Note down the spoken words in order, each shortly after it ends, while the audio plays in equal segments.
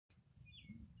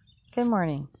Good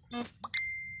morning.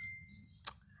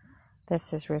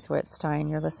 This is Ruth Whitstein.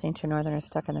 You're listening to Northerners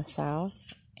Stuck in the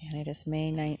South, and it is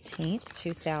May 19th,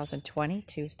 2020,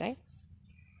 Tuesday.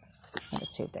 I think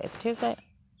it's Tuesday. Is it Tuesday?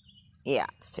 Yeah,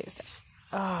 it's Tuesday.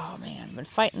 Oh, man, I've been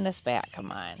fighting this back of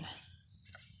mine.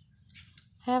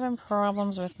 Having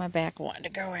problems with my back wanting to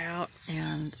go out,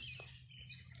 and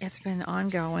it's been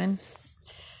ongoing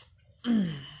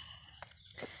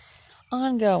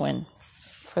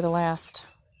for the last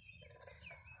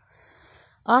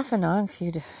off and on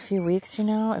few weeks,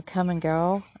 it come and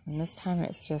go, and this time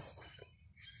it's just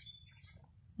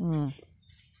I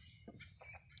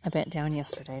bent down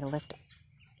yesterday to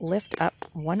lift up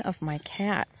one of my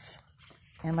cats,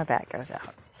 and my back goes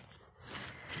out.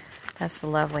 That's the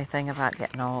lovely thing about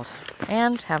getting old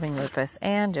and having lupus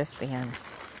and just being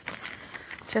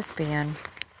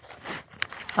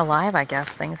alive. I guess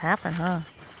things happen, huh?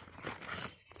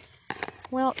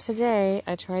 Well, today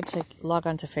I tried to log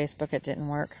onto Facebook. It didn't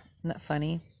work. Isn't that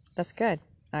funny? That's good,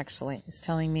 actually. It's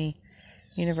telling me,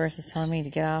 universe is telling me to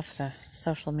get off the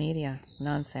social media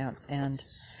nonsense. And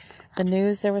the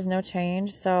news, there was no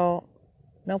change, so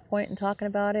no point in talking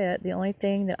about it. The only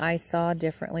thing that I saw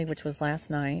differently, which was last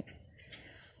night,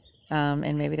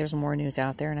 and maybe there's more news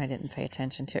out there and I didn't pay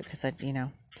attention to it because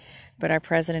but our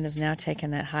president is now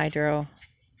taking that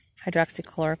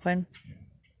hydroxychloroquine.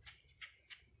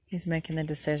 He's making the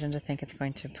decision to think it's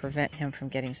going to prevent him from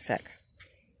getting sick.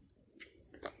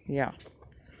 Yeah.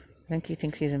 I think he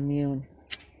thinks he's immune.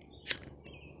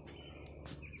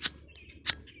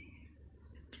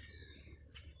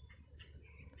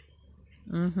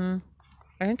 I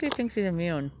think he thinks he's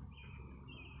immune.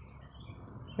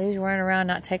 He's running around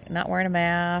not wearing a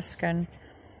mask and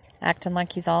acting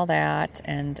like he's all that.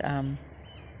 And,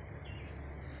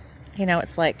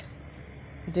 it's like,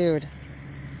 dude.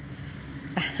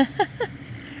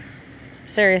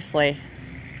 Seriously,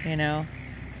 Nancy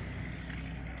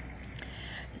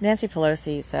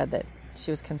Pelosi said that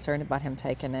she was concerned about him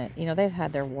taking it. They've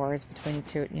had their wars between the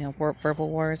two, verbal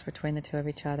wars between the two of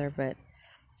each other, but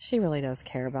she really does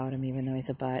care about him, even though he's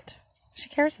a butt. She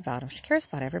cares about him. She cares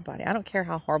about everybody. I don't care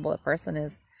how horrible a person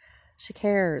is. She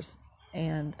cares.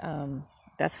 And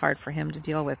that's hard for him to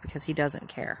deal with because he doesn't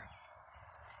care.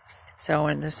 So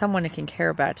when there's someone that can care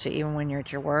about you, even when you're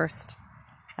at your worst,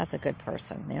 that's a good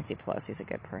person. Nancy Pelosi's a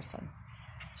good person.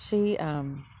 She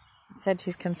said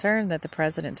she's concerned that the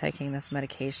president taking this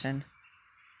medication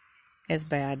is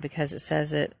bad because it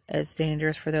says it is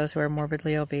dangerous for those who are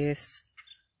morbidly obese.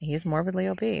 He's morbidly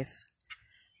obese.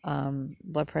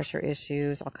 Blood pressure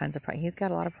issues, all kinds of problems. He's got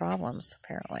a lot of problems,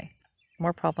 apparently.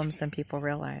 More problems than people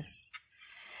realize.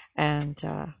 And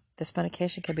this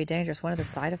medication can be dangerous. One of the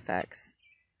side effects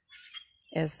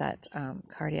is that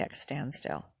cardiac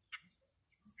standstill.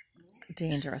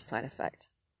 Dangerous side effect.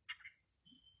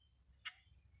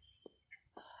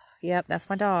 Yep, that's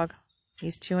my dog.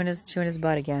 He's chewing his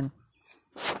butt again.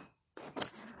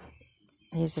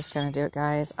 He's just gonna do it,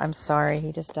 guys. I'm sorry.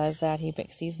 He just does that. He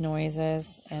makes these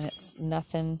noises, and it's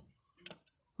nothing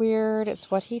weird.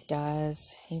 It's what he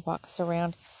does. He walks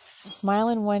around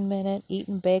smiling 1 minute,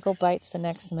 eating bagel bites the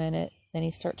next minute. Then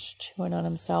he starts chewing on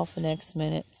himself the next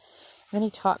minute. Then he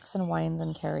talks and whines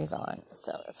and carries on.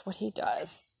 So that's what he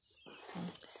does.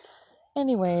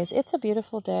 Anyways, it's a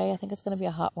beautiful day. I think it's going to be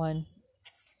a hot one.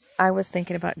 I was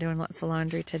thinking about doing lots of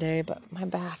laundry today, but my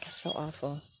back is so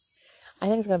awful. I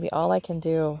think it's going to be all I can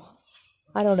do.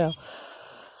 I don't know.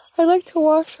 I like to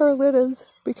wash our linens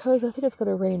because I think it's going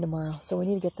to rain tomorrow, so we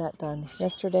need to get that done.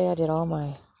 Yesterday I did all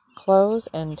my clothes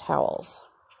and towels,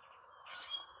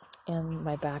 and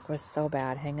my back was so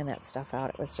bad hanging that stuff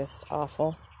out. It was just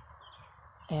awful,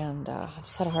 and I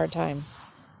just had a hard time.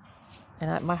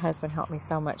 And my husband helped me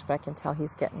so much, but I can tell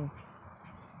it's getting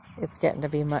to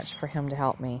be much for him to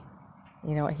help me.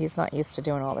 He's not used to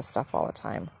doing all this stuff all the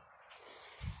time.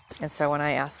 And so when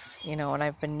I ask, when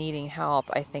I've been needing help,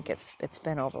 I think it's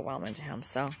been overwhelming to him.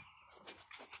 So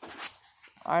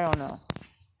I don't know.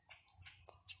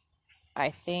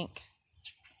 I think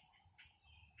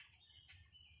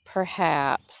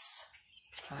perhaps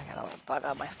I got a little bug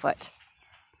on my foot.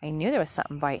 I knew there was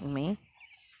something biting me.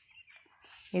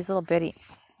 These little bitty,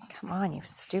 come on, you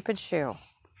stupid shoe.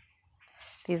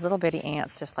 These little bitty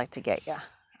ants just like to get you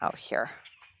out here.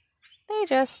 They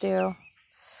just do.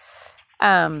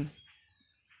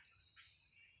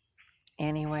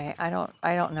 Anyway, I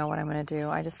don't know what I'm going to do.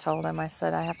 I just told him, I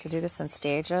said, I have to do this in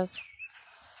stages.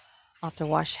 I'll have to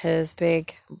wash his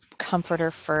big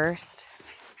comforter first,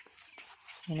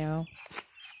 then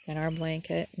our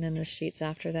blanket, and then the sheets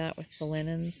after that with the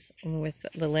linens, with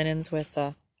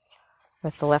the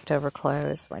leftover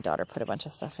clothes. My daughter put a bunch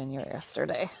of stuff in here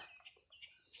yesterday.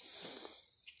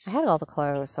 I had all the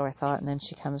clothes, so I thought, and then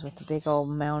she comes with the big old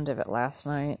mound of it last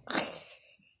night.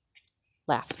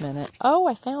 Last minute. Oh,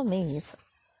 I found these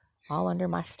all under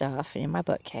my stuff in my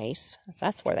bookcase.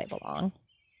 That's where they belong.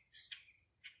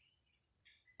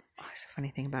 Oh, it's a funny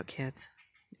thing about kids,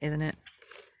 isn't it?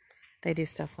 They do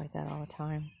stuff like that all the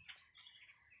time.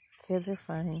 Kids are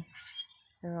funny.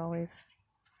 They're always,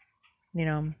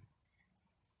 they're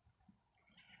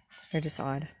just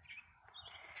odd.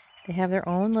 They have their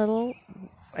own little,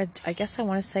 I guess I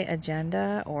want to say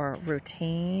agenda or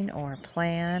routine or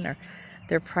plan, or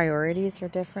their priorities are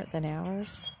different than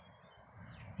ours.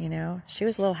 She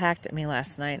was a little hacked at me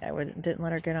last night. I didn't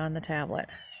let her get on the tablet.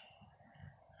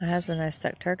 My husband and I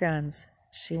stuck to our guns.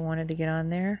 She wanted to get on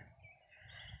there.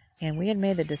 And we had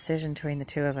made the decision between the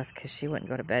two of us because she wouldn't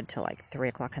go to bed till like 3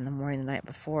 o'clock in the morning the night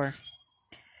before.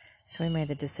 So we made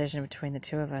the decision between the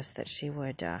two of us that she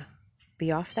would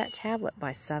be off that tablet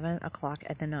by 7 o'clock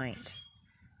at the night.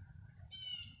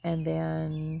 And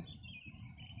then,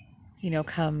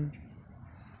 come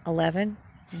 11,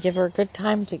 give her a good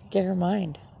time to get her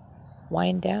mind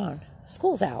wind down.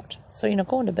 School's out. So,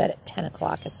 going to bed at 10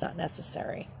 o'clock is not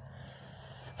necessary.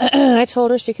 I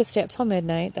told her she could stay up till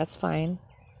midnight. That's fine.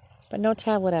 But no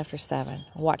tablet after 7.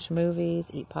 Watch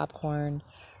movies, eat popcorn,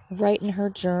 write in her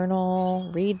journal,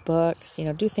 read books,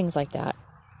 do things like that.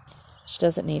 She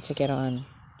doesn't need to get on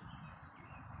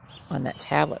that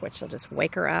tablet, which will just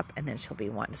wake her up, and then she'll be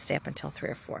wanting to stay up until 3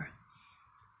 or 4.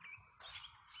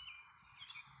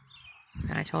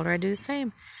 And I told her I'd do the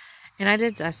same. And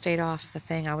I stayed off the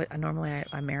thing. Normally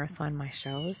I marathon my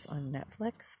shows on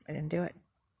Netflix. I didn't do it.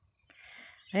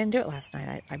 Last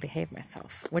night. I behaved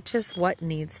myself, which is what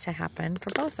needs to happen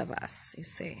for both of us, you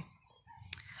see.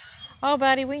 Oh,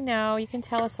 buddy, we know. You can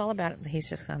tell us all about it. He's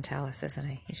just going to tell us, isn't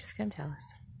he? He's just going to tell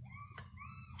us.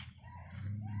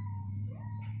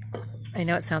 I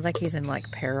know it sounds like he's in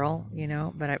like peril,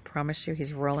 but I promise you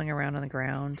he's rolling around on the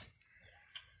ground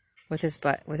with his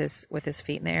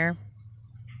feet in the air.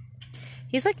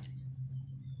 He's like,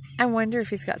 I wonder if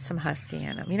he's got some husky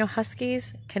in him.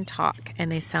 Huskies can talk and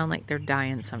they sound like they're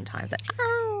dying sometimes. Like,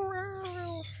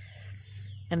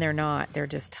 and they're not. They're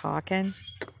just talking.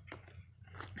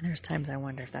 And there's times I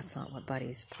wonder if that's not what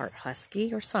Buddy's part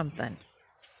husky or something.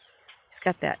 He's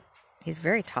got that. He's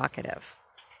very talkative.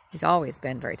 He's always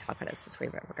been very talkative since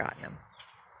we've ever gotten him.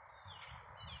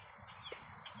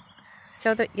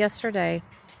 So that yesterday,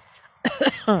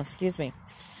 excuse me,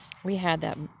 we had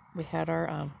our,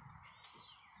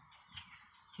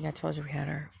 I told you we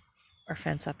had our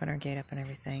fence up and our gate up and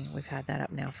everything. We've had that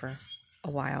up now for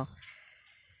a while.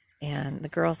 And the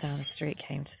girls down the street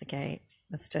came to the gate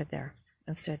and stood there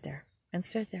and stood there and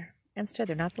stood there and stood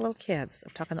there. Not the little kids.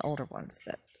 I'm talking the older ones.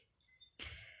 That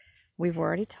we've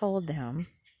already told them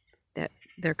that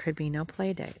there could be no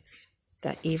play dates.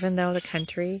 That even though the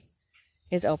country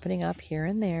is opening up here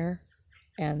and there,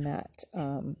 and that,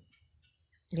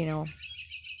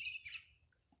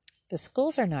 the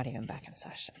schools are not even back in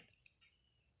session.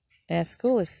 And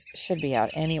school should be out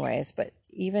anyways, but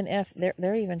even if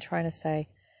they're even trying to say,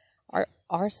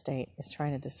 our state is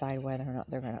trying to decide whether or not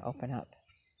they're going to open up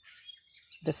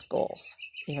the schools,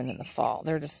 even in the fall.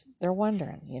 They're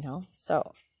wondering,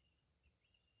 so,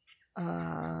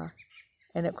 and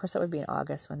of course it would be in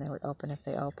August when they would open, if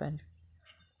they open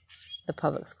the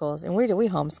public schools. And we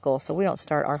homeschool, so we don't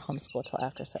start our homeschool till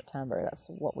after September. That's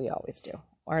what we always do.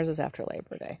 Ours is after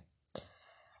Labor Day.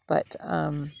 But,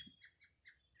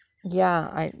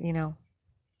 yeah,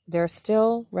 they're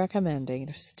still recommending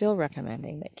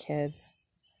that kids,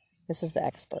 this is the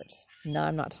experts. No,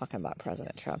 I'm not talking about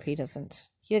President Trump. He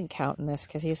didn't count in this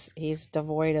because he's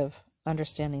devoid of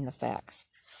understanding the facts.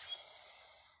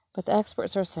 But the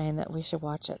experts are saying that we should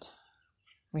watch it.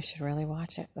 We should really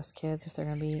watch it. Those kids, if they're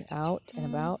going to be out and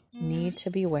about, need to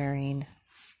be wearing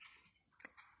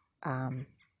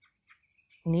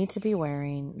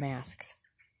masks.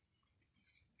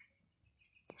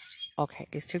 Okay,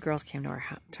 these two girls came to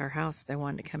our house. They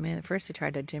wanted to come in. At first, they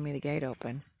tried to jimmy the gate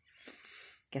open.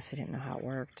 Guess they didn't know how it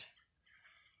worked.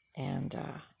 And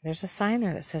there's a sign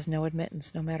there that says no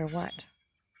admittance, no matter what.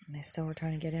 And they still were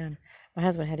trying to get in. My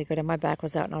husband had to go down. My back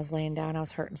was out, and I was laying down. I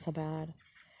was hurting so bad.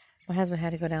 My husband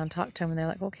had to go down and talk to him, and they're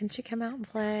like, well, can you come out and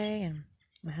play? And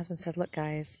my husband said, look,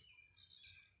 guys,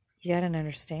 you got to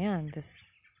understand this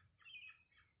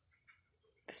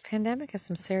pandemic is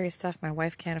some serious stuff. My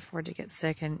wife can't afford to get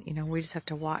sick, and, we just have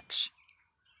to watch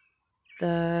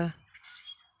the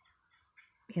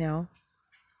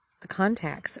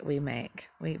contacts that we make.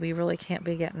 We really can't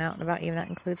be getting out and about. Even that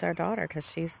includes our daughter,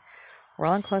 because we're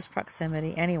all in close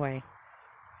proximity. Anyway,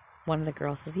 one of the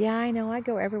girls says, yeah, I know, I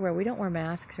go everywhere. We don't wear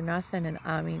masks or nothing. And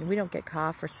I mean, we don't get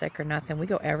cough or sick or nothing. We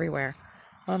go everywhere.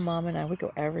 My mom and I, we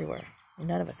go everywhere.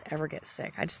 None of us ever get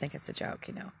sick. I just think it's a joke,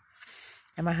 you know.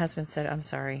 And my husband said, I'm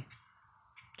sorry.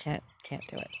 Can't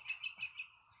do it.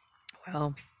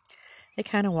 Well, they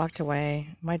kind of walked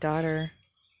away. My daughter,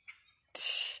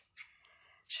 she's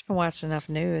been watching enough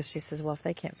news. She says, well, if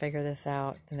they can't figure this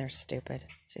out, then they're stupid.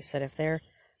 She said, if they're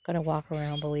going to walk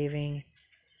around believing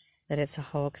that it's a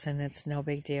hoax and it's no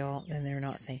big deal, then they're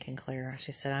not thinking clear.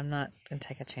 She said, I'm not going to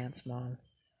take a chance, Mom.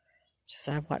 She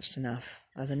said, I've watched enough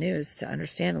of the news to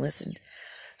understand and listen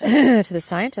to the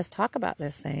scientists talk about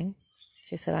this thing.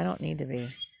 She said, I don't need to be,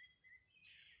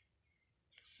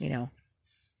 you know,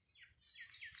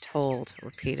 told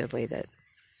repeatedly that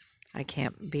I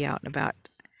can't be out and about.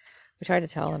 We tried to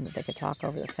tell them that they could talk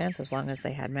over the fence as long as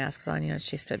they had masks on, you know, and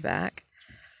she stood back.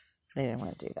 They didn't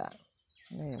want to do that.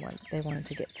 They wanted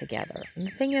to get together. And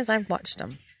the thing is, I've watched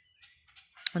them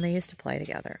when they used to play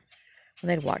together, when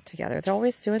they'd walk together. They're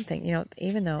always doing things, you know,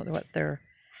 even though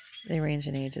they range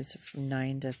in ages from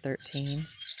 9 to 13,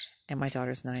 and my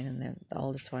daughter's 9, and the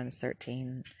oldest one is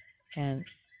 13, and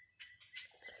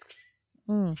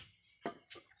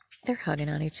they're hugging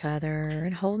on each other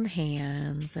and holding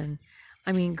hands, and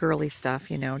I mean, girly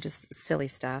stuff, you know, just silly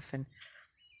stuff, and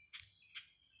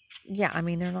yeah, I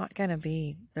mean, they're not going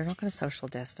to social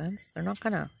distance.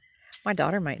 My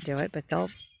daughter might do it, but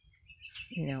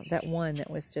you know, that one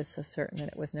that was just so certain that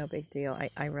it was no big deal,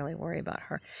 I really worry about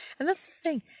her. And that's the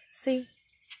thing. See,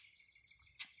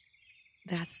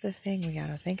 that's the thing we got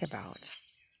to think about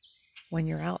when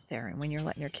you're out there and when you're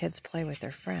letting your kids play with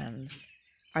their friends.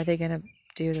 Are they going to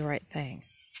do the right thing?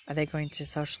 Are they going to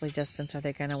socially distance? Are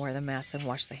they going to wear the mask and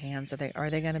wash the hands? Are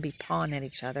they going to be pawing at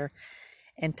each other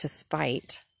and to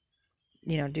spite,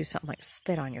 you know, do something like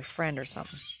spit on your friend or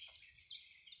something?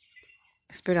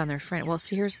 Spit on their friend. Well,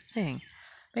 see, here's the thing.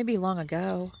 Maybe long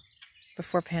ago,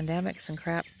 before pandemics and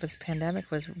crap, this pandemic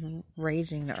was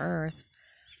raging the earth,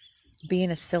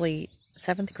 being a silly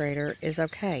 7th grader is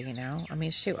okay, you know? I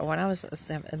mean, shoot, when I was in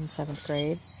 7th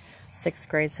grade, 6th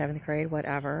grade, 7th grade,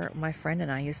 whatever, my friend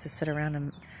and I used to sit around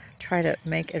and try to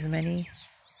make as many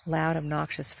loud,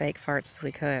 obnoxious, fake farts as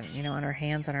we could, you know, on our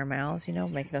hands, on our mouths, you know,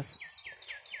 make those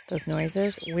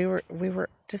noises. We were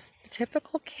just the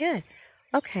typical kid.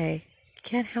 Okay,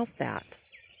 can't help that.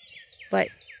 But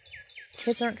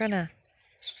kids aren't gonna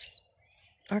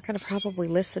probably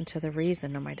listen to the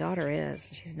reason. Now, my daughter is.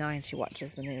 She's 9. She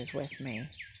watches the news with me.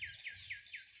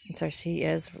 And so she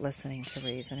is listening to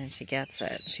reason, and she gets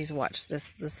it. She's watched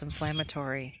this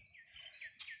inflammatory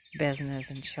business,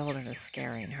 and children is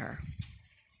scaring her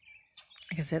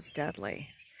because it's deadly.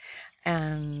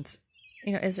 And,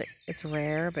 you know, it's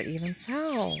rare, but even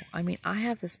so, I mean, I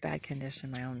have this bad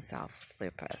condition my own self,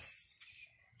 lupus.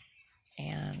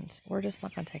 And we're just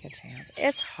not going to take a chance.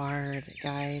 It's hard,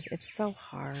 guys. It's so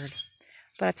hard.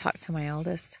 But I talked to my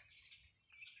eldest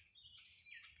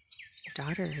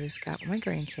daughter who's got my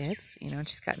grandkids, you know, and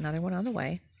she's got another one on the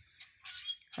way.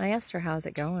 And I asked her, how's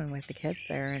it going with the kids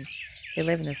there? And they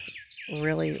live in this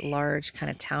really large kind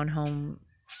of townhome,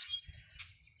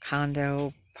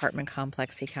 condo, apartment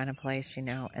complexy kind of place, you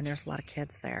know, and there's a lot of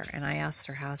kids there. And I asked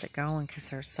her, how's it going? Because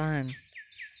her son,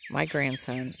 my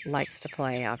grandson, likes to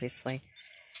play, obviously.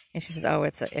 And she says, oh,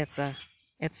 it's a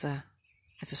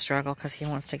struggle because he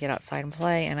wants to get outside and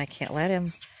play, and I can't let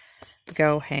him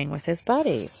go hang with his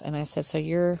buddies. And I said, so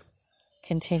you're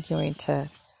continuing to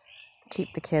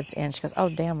keep the kids in? She goes, oh,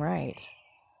 damn right.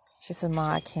 She said,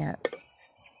 Ma, I can't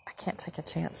take a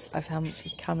chance of him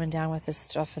coming down with this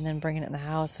stuff and then bringing it in the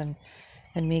house and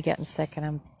me getting sick and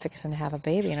I'm fixing to have a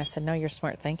baby. And I said, no, you're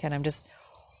smart thinking. I'm just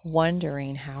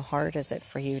wondering how hard is it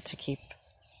for you to keep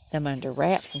them under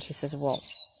wraps? And she says, well,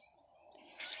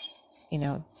 you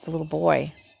know, the little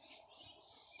boy,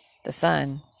 the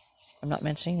son, I'm not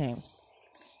mentioning names.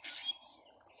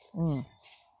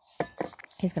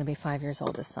 He's going to be 5 years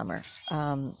old this summer.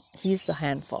 He's the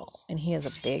handful, and he is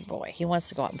a big boy. He wants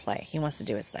to go out and play. He wants to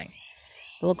do his thing.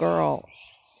 The little girl,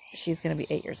 she's going to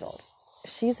be 8 years old.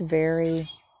 She's very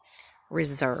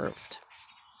reserved,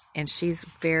 and she's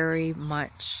very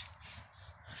much,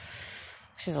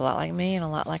 she's a lot like me and a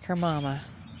lot like her mama.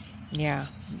 Yeah,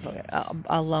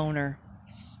 a loner,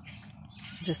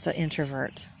 just an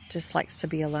introvert. Just likes to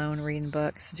be alone, reading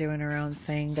books, doing her own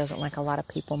thing. Doesn't like a lot of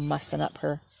people mussing up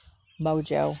her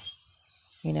mojo.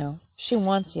 You know, she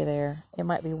wants you there. It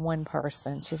might be one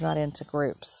person. She's not into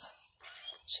groups.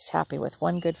 She's happy with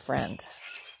one good friend.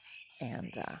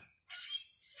 And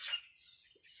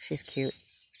she's cute.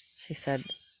 She said,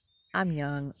 I'm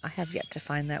young. I have yet to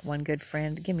find that one good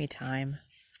friend. Give me time.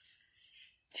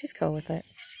 She's cool with it.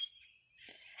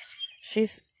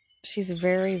 she's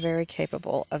very, very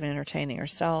capable of entertaining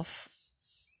herself,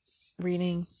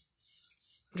 reading,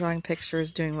 drawing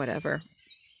pictures, doing whatever.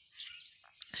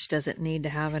 She doesn't need to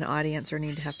have an audience or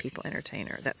need to have people entertain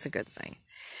her. That's a good thing.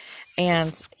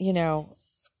 And,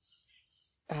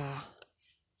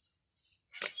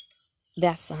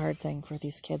 that's the hard thing for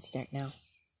these kids right now.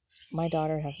 My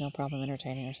daughter has no problem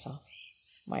entertaining herself.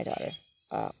 My daughter.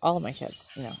 All of my kids,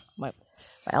 my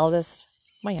eldest,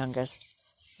 my youngest,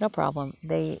 no problem.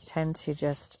 They tend to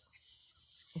just,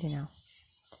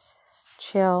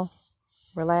 chill,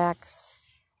 relax,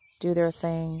 do their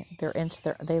thing.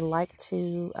 They like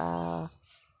to, I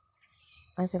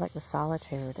think they like the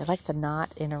solitude. They like the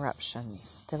not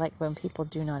interruptions. They like when people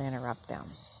do not interrupt them.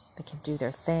 They can do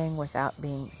their thing without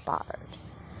being bothered.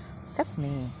 That's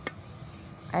me.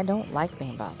 I don't like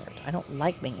being bothered. I don't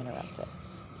like being interrupted.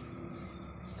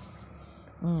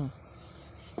 I'm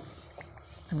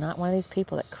not one of these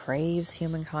people that craves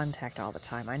human contact all the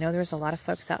time. I know there's a lot of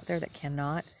folks out there that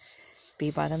cannot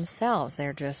be by themselves. They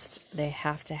either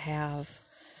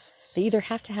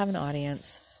have to have an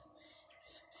audience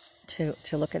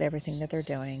to look at everything that they're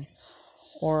doing,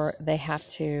 or they're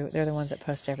the ones that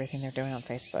post everything they're doing on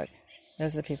Facebook.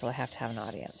 Those are the people that have to have an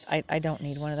audience. I don't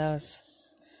need one of those.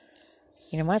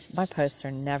 My posts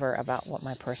are never about what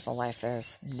my personal life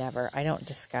is. Never. I don't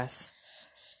discuss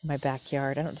my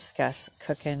backyard. I don't discuss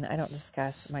cooking. I don't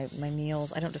discuss my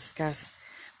meals. I don't discuss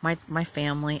my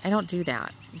family. I don't do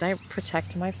that. I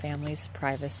protect my family's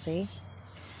privacy.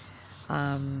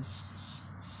 I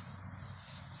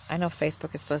know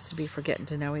Facebook is supposed to be for getting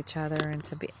to know each other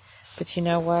but you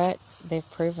know what? They've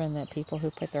proven that people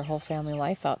who put their whole family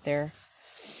life out there,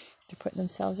 they're putting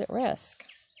themselves at risk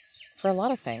for a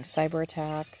lot of things. Cyber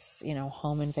attacks,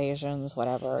 home invasions,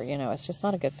 whatever. It's just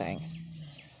not a good thing.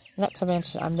 Not to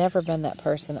mention, I've never been that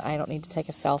person. I don't need to take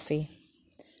a selfie.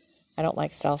 I don't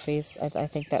like selfies. I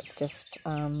think that's just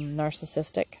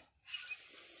narcissistic.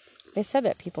 They said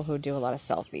that people who do a lot of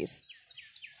selfies,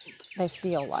 they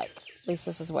feel like, at least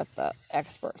this is what the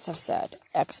experts have said.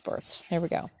 Experts, here we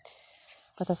go.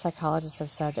 But the psychologists have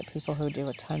said that people who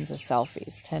do tons of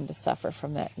selfies tend to suffer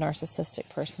from that narcissistic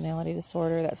personality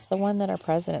disorder. That's the one that our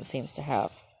president seems to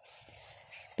have.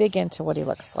 Big into what he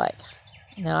looks like.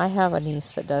 Now, I have a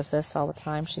niece that does this all the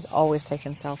time. She's always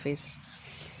taking selfies.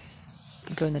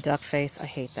 Doing the duck face. I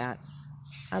hate that.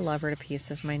 I love her to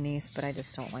pieces, my niece, but I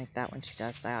just don't like that when she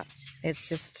does that. It's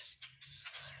just,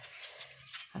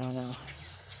 I don't know.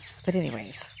 But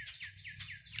anyways,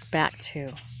 back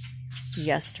to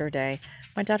yesterday.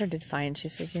 My daughter did fine. She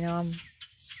says,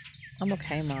 I'm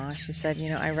okay, Ma. She said,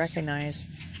 I recognize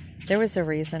there was a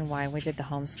reason why we did the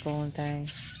homeschooling thing.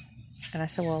 And I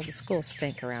said, well, the schools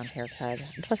stink around here, Ted.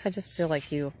 And plus, I just feel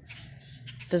like you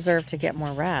deserve to get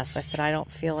more rest. I said, I don't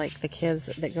feel like the kids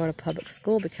that go to public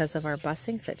school because of our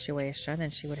busing situation,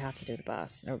 and she would have to do the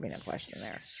bus. There would be no question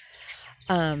there.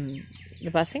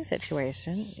 The busing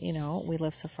situation, we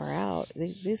live so far out.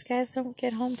 These guys don't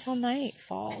get home till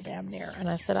nightfall, damn near. And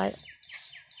I said, I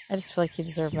just feel like you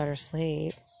deserve better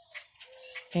sleep.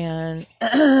 And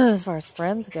as far as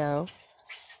friends go,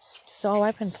 so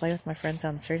I can play with my friends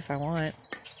down the street if I want,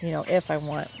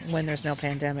 when there's no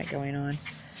pandemic going on.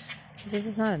 She says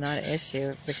it's not an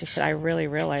issue, but she said, I really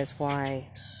realize why.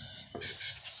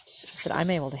 She said, I'm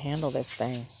able to handle this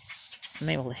thing. I'm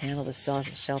able to handle this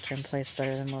shelter in place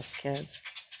better than most kids.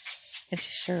 And she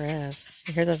sure is.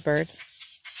 You hear those birds?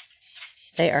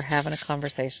 They are having a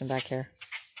conversation back here.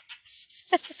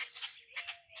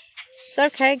 It's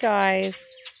okay, guys.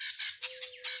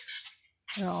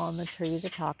 They're all in the trees are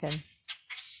talking.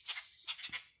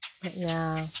 But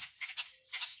yeah.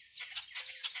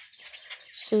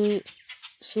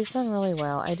 She's done really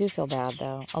well. I do feel bad,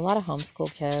 though. A lot of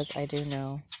homeschool kids, I do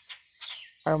know,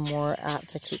 are more apt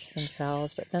to keep to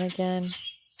themselves. But then again,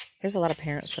 there's a lot of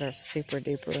parents that are super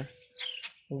duper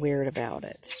weird about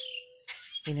it.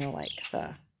 Like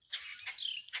the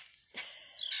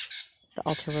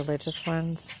ultra religious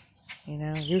ones.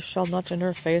 You shall not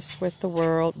interface with the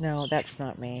world. No, that's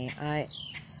not me.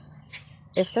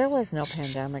 If there was no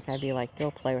pandemic, I'd be like,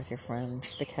 go play with your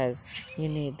friends because you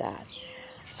need that.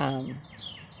 And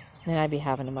I'd be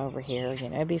having them over here,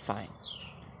 it'd be fine.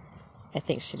 I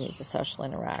think she needs a social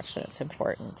interaction. It's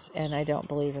important. And I don't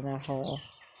believe in that whole...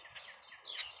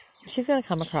 She's going to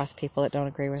come across people that don't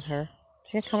agree with her.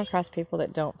 She's going to come across people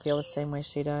that don't feel the same way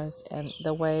she does. And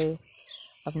the way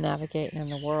of navigating in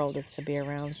the world is to be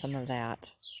around some of that.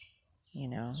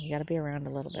 You got to be around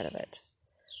a little bit of it.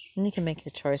 And you can make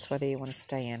your choice whether you want to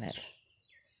stay in it.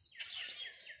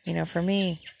 For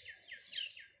me,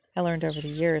 I learned over the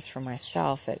years for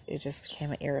myself that it just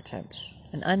became an irritant.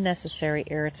 an unnecessary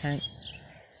irritant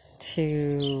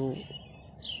to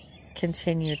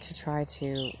continue to try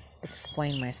to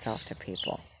explain myself to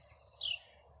people.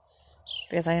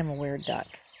 Because I am a weird duck.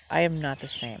 I am not the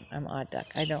same. I'm odd duck.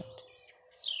 I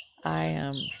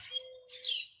am,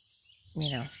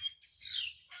 I'm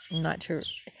not your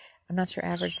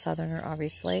average Southerner,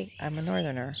 obviously. I'm a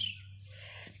Northerner.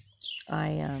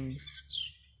 My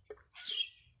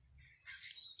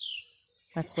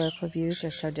political views are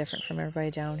so different from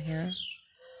everybody down here.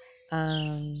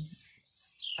 I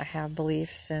have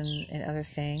beliefs in other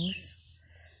things,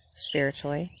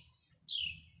 spiritually.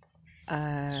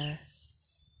 I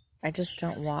just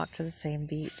don't walk to the same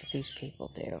beat that these people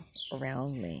do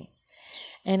around me.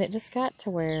 And it just got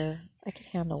to where I could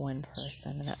handle one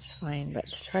person, and that's fine. But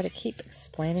to try to keep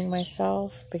explaining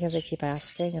myself, because they keep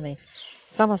asking, and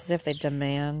it's almost as if they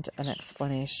demand an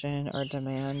explanation or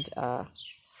demand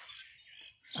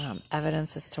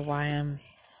evidence as to why I'm,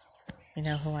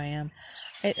 who I am.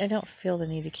 I don't feel the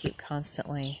need to keep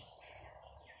constantly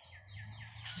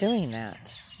doing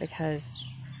that, because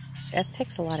it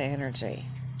takes a lot of energy.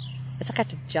 It's like I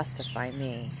have to justify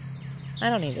me. I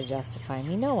don't need to justify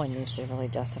me. No one needs to really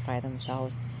justify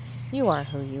themselves. You are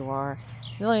who you are.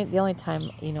 The only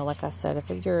time, like I said, if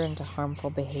you're into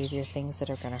harmful behavior, things that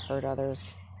are going to hurt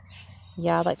others,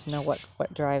 yeah, I'd like to know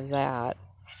what drives that.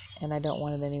 And I don't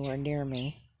want it anywhere near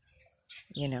me.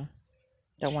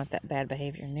 Don't want that bad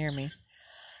behavior near me.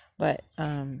 But,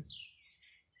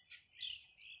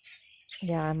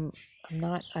 yeah, I'm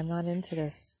not into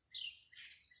this,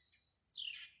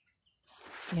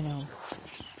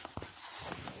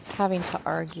 having to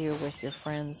argue with your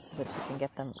friends so that you can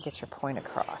get your point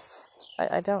across.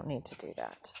 I don't need to do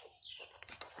that.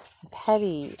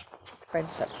 Petty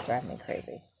friendships drive me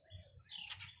crazy.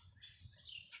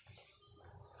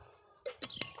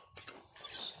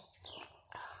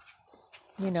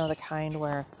 The kind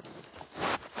where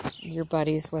you're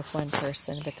buddies with one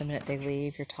person, but the minute they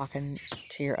leave, you're talking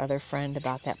to your other friend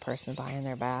about that person behind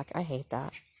their back. I hate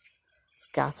that. It's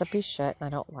gossipy shit, and I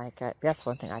don't like it. That's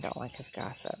one thing I don't like is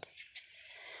gossip.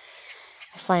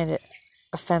 I find it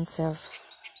offensive.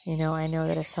 I know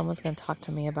that if someone's going to talk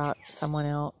to me about someone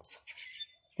else,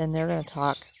 then they're going to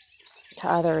talk to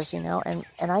others, and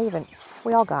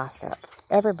we all gossip.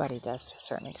 Everybody does to a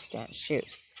certain extent. Shoot.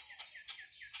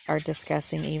 Are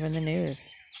discussing even the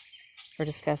news. Or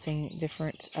discussing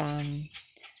different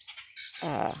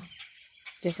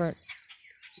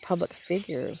public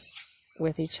figures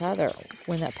with each other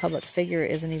when that public figure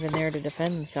isn't even there to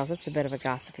defend themselves. It's a bit of a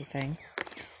gossipy thing.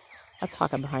 That's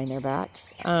talking behind their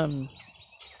backs.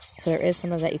 So there is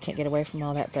some of that. You can't get away from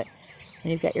all that, but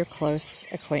when you've got your close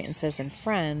acquaintances and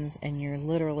friends and you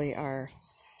literally are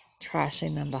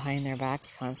trashing them behind their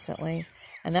backs constantly,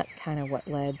 and that's kind of what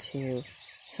led to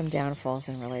some downfalls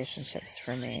in relationships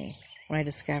for me, when I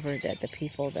discovered that the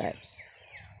people that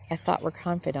I thought were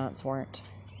confidants weren't.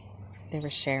 They were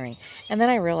sharing. And then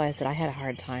I realized that I had a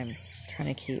hard time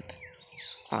trying to keep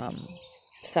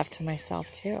stuff to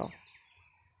myself too.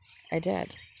 I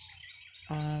did.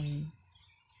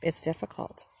 It's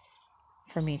difficult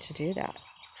for me to do that,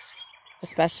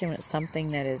 especially when it's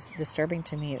something that is disturbing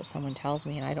to me that someone tells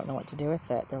me and I don't know what to do with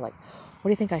it. They're like, what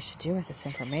do you think I should do with this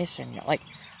information? Like,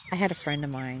 I had a friend of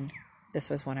mine, this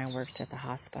was when I worked at the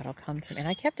hospital, come to me, and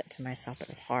I kept it to myself. It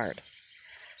was hard.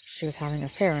 She was having an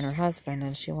affair on her husband,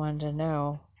 and she wanted to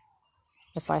know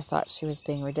if I thought she was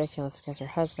being ridiculous because her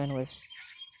husband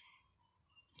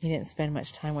he didn't spend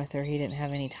much time with her. He didn't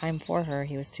have any time for her.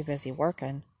 He was too busy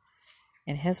working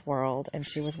in his world, and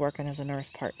she was working as a nurse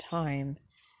part-time,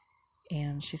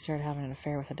 and she started having an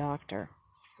affair with a doctor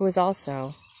who was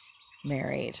also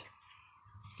married.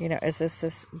 Is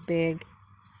this big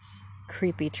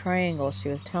creepy triangle? She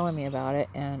was telling me about it,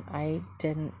 and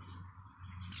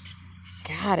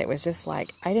it was just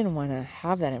like, I didn't want to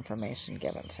have that information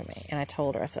given to me. And I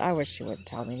told her, I said, I wish she wouldn't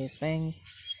tell me these things.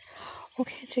 Well,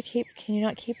 can you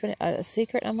not keep a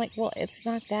secret? And I'm like, well, it's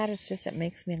not that. It's just, it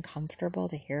makes me uncomfortable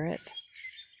to hear it.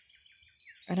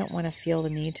 I don't want to feel the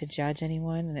need to judge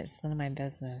anyone, and it's none of my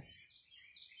business.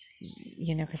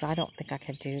 Because I don't think I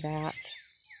could do that.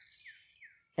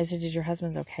 I said, is your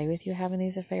husband's okay with you having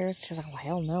these affairs? She's like, well,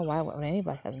 hell no. Why would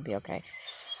anybody's husband be okay?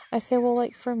 I say, well,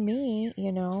 like for me,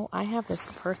 I have this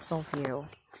personal view.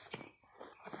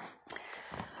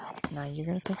 Now you're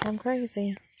going to think I'm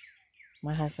crazy.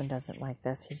 My husband doesn't like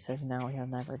this. He says, no, he'll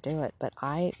never do it. But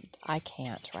I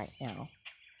can't right now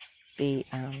be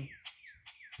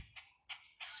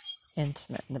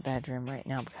intimate in the bedroom right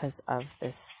now because of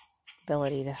this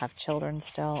ability to have children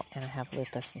still, and I have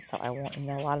lupus, and so I won't.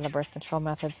 A lot of the birth control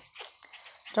methods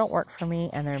don't work for me,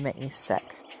 and they make me sick.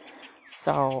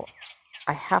 So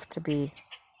we have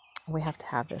to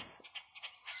have this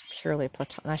purely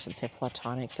platonic, I shouldn't say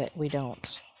platonic, but we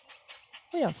don't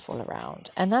fool around.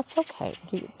 And that's okay.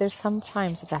 There's some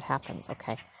times that happens.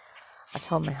 Okay. I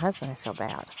told my husband I feel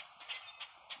bad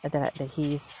that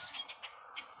he's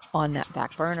on that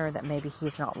back burner, that maybe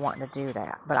he's not wanting to do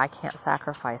that, but I can't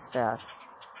sacrifice this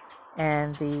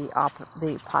and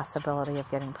the possibility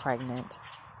of getting pregnant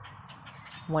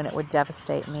when it would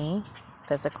devastate me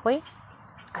physically.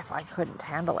 If I couldn't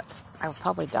handle it, I would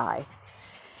probably die.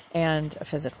 And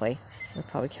physically, it would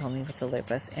probably kill me with the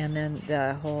lupus. And then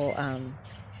the whole,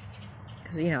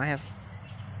 because, I have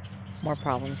more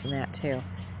problems than that too.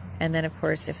 And then, of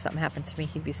course, if something happened to me,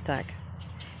 he'd be stuck.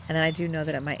 And then I do know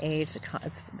that at my age,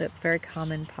 it's the very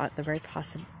common,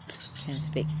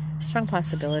 strong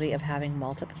possibility of having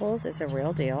multiples is a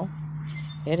real deal.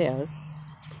 It is.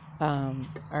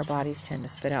 Our bodies tend to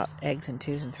spit out eggs in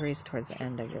 2s and 3s towards the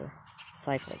end of your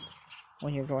cycles.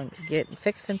 When you're going to get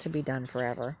fixing to be done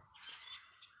forever,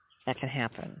 that can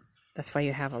happen. That's why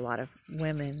you have a lot of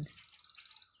women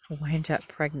who wind up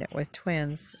pregnant with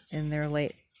twins in their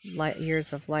late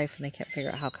years of life, and they can't figure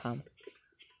out how come.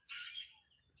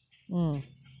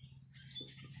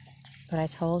 But I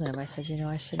told him, I said,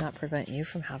 I should not prevent you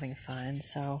from having fun.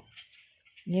 So,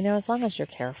 as long as you're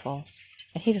careful.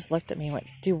 And he just looked at me and went,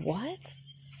 do what?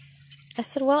 I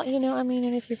said, well,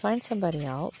 and if you find somebody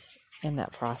else in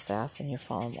that process and you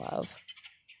fall in love,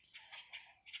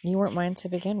 you weren't mine to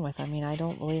begin with. I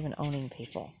don't believe in owning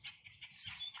people.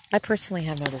 I personally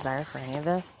have no desire for any of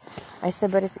this. I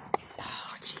said, but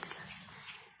oh, Jesus.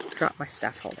 Drop my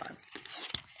stuff. Hold on.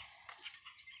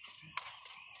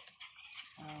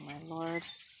 Oh, my Lord.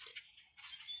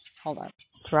 Hold on.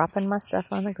 Dropping my stuff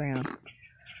on the ground.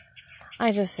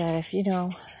 I just said,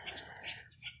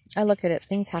 I look at it,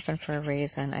 things happen for a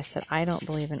reason. I said, I don't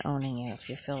believe in owning you. If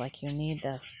you feel like you need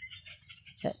this,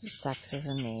 that sex is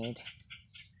a need,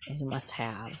 and you must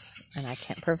have, and I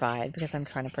can't provide because I'm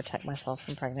trying to protect myself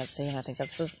from pregnancy, and I think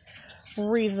that's a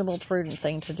reasonable, prudent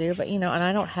thing to do. But, and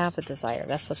I don't have the desire.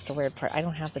 That's what's the weird part. I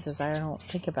don't have the desire. I don't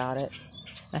think about it.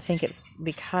 I think it's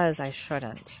because I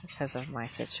shouldn't, because of my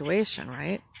situation,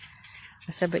 right?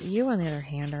 I said, but you, on the other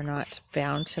hand, are not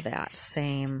bound to that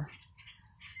same.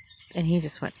 And he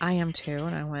just went, I am too.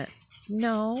 And I went,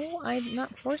 no, I'm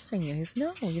not forcing you. He said,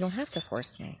 no, you don't have to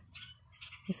force me.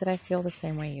 He said, I feel the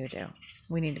same way you do.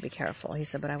 We need to be careful. He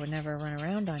said, but I would never run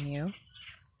around on you.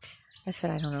 I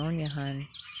said, I don't own you, hon.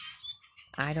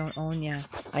 I don't own you.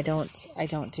 I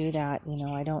don't do that.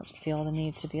 I don't feel the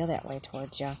need to feel that way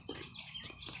towards you.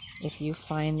 If you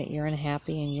find that you're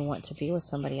unhappy and you want to be with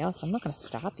somebody else, I'm not going to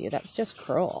stop you. That's just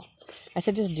cruel. I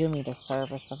said, just do me the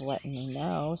service of letting me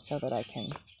know so that I can,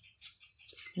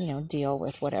 deal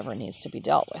with whatever needs to be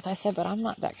dealt with. I said, but I'm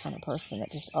not that kind of person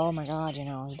that just, oh my God,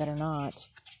 you better not.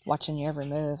 Watching your every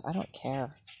move. I don't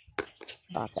care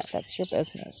about that. That's your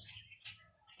business.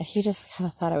 And he just kind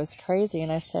of thought I was crazy.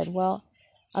 And I said, well,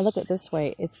 I look at it this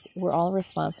way. We're all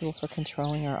responsible for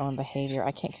controlling our own behavior.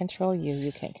 I can't control you.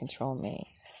 You can't control me.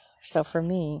 So for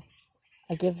me,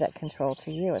 I give that control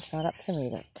to you. It's not up to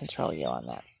me to control you on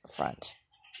that front.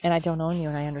 And I don't own you,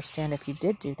 and I understand if you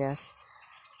did do this,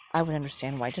 I would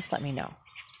understand why. Just let me know.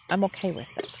 I'm okay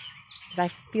with it. Because I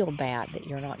feel bad that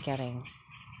you're not getting.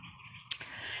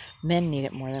 Men need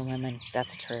it more than women.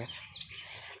 That's the truth.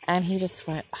 And he just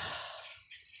went, oh.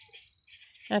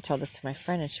 And I told this to my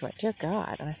friend, and she went, dear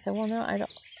God. And I said, well, no, I don't.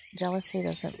 Jealousy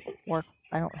doesn't work.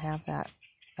 I don't have that.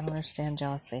 I don't understand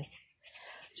jealousy.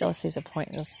 Jealousy is a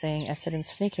pointless thing. I said, and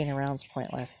sneaking around is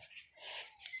pointless.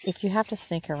 If you have to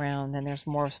sneak around, then there's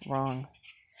more wrong.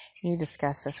 You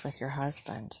discuss this with your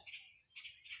husband.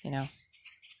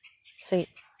 See,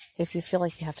 if you feel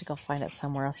like you have to go find it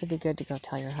somewhere else, it'd be good to go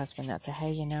tell your husband that. Say,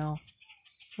 hey,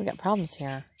 we got problems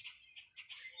here.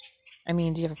 Do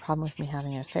you have a problem with me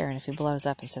having an affair? And if he blows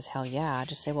up and says, hell yeah,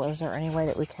 just say, well, is there any way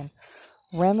that we can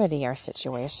remedy our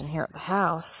situation here at the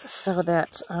house so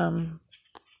that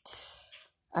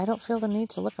I don't feel the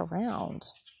need to look around?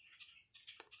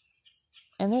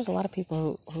 And there's a lot of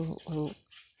people who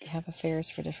have affairs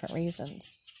for different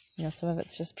reasons. Some of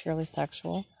it's just purely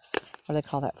sexual, or they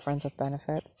call that friends with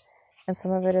benefits. And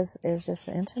some of it is just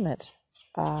an intimate,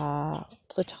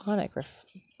 platonic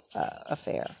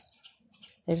affair.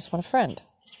 They just want a friend.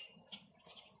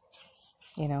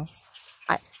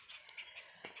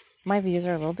 My views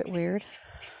are a little bit weird,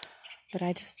 but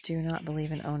I just do not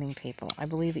believe in owning people. I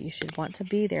believe that you should want to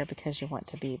be there because you want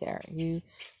to be there. You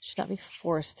should not be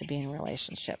forced to be in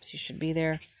relationships. You should be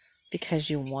there because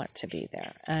you want to be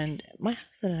there. And my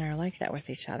husband and I are like that with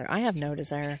each other. I have no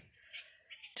desire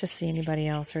to see anybody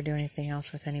else or do anything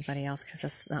else with anybody else because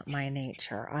that's not my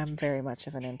nature. I'm very much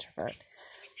of an introvert.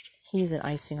 He's an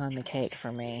icing on the cake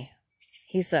for me.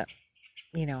 He's a,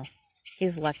 you know,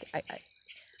 he's lucky.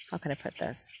 How can I put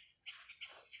this?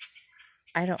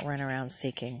 I don't run around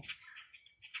seeking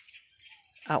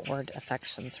outward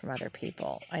affections from other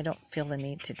people. I don't feel the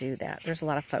need to do that. There's a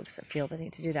lot of folks that feel the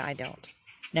need to do that. I don't.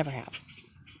 Never have.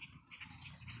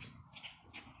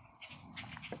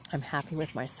 I'm happy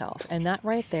with myself. And that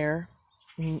right there,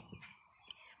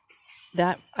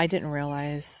 that I didn't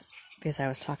realize because I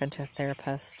was talking to a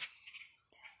therapist.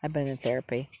 I've been in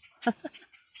therapy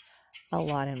a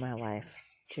lot in my life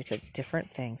due to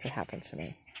different things that happened to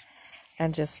me.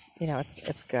 And just,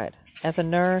 it's good. As a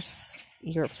nurse,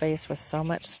 you're faced with so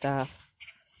much stuff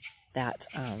that,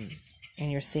 and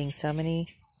you're seeing so many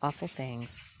awful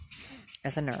things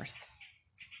as a nurse,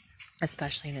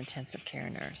 especially an intensive care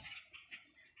nurse,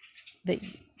 that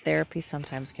therapy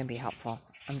sometimes can be helpful.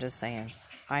 I'm just saying.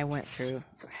 I went through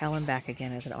hell and back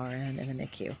again as an RN in the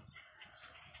NICU.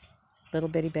 Little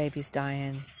bitty babies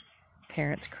dying,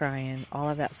 parents crying, all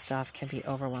of that stuff can be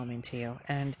overwhelming to you.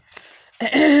 And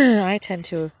I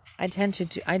do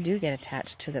get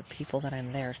attached to the people that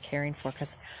I'm there caring for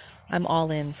because I'm all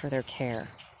in for their care.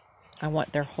 I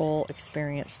want their whole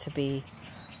experience to be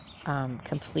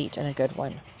complete and a good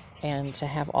one, and to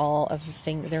have all of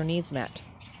their needs met,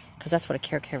 because that's what a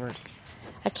caregiver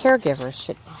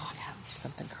should. Oh, I got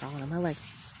something crawling on my leg.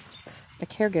 A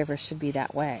caregiver should be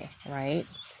that way, right?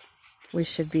 We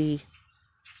should be.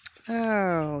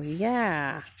 Oh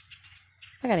yeah,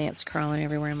 I got ants crawling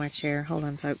everywhere in my chair. Hold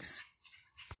on, folks.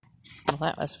 Well,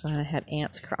 that was fun. I had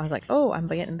ants. I was like, oh, I'm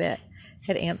getting bit. I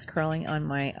had ants crawling on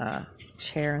my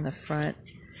chair in the front.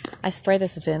 I spray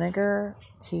this vinegar,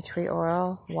 tea tree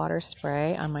oil, water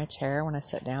spray on my chair when I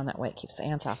sit down. That way it keeps the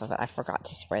ants off of it. I forgot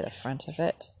to spray the front of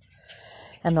it.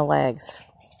 And the legs.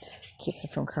 Keeps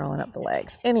them from crawling up the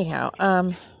legs. Anyhow,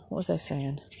 what was I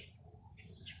saying?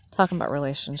 Talking about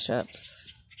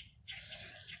relationships.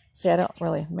 See,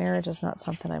 marriage is not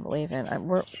something I believe in.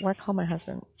 I call my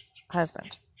husband,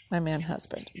 my man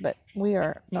husband. But we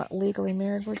are not legally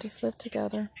married. We just live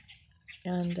together.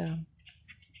 And,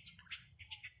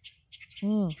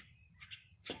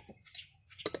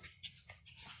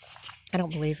 I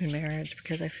don't believe in marriage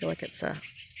because I feel like it's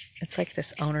like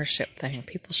this ownership thing.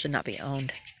 People should not be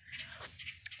owned.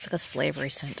 It's like a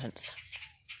slavery sentence.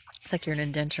 It's like you're an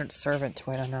indentured servant to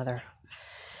one another.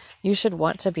 You should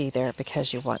want to be there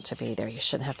because you want to be there. You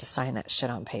shouldn't have to sign that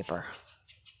shit on paper.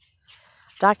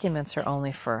 Documents are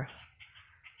only for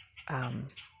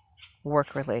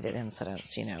work-related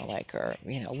incidents,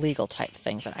 legal type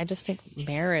things. And I just think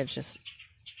marriage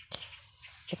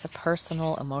it's a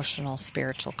personal, emotional,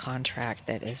 spiritual contract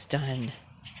that is done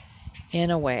in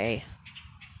a way,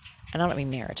 and I don't mean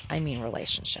marriage, I mean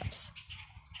relationships.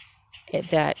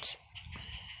 Are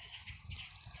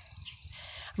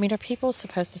people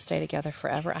supposed to stay together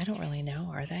forever? I don't really know.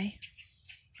 Are they?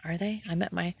 I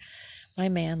met my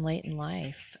man late in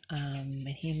life, and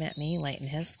he met me late in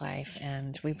his life,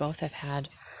 and we both have had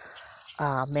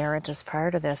marriages prior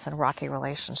to this and rocky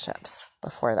relationships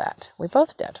before that. We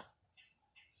both did.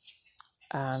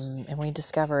 And we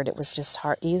discovered it was just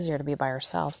easier to be by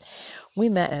ourselves. We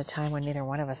met at a time when neither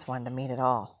one of us wanted to meet at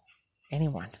all.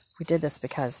 Anyone. We did this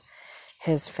because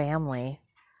his family,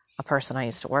 a person I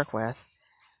used to work with,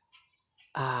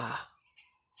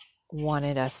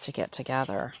 wanted us to get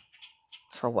together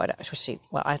for what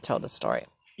I told the story.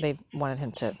 They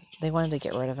wanted to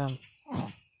get rid of him.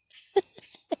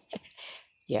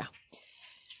 Yeah.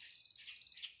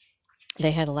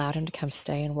 They had allowed him to come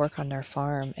stay and work on their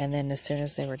farm, and then as soon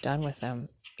as they were done with him,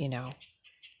 and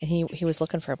he was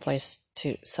looking for a place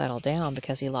to settle down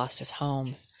because he lost his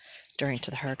home during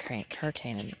the hurricane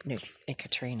in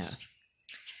Katrina.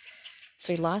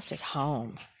 So he lost his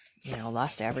home,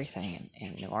 lost everything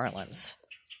in New Orleans,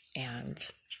 and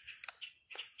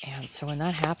so when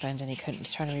that happened, and he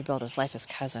was trying to rebuild his life, his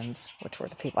cousins, which were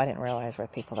the people I didn't realize were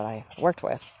the people that I worked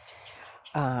with,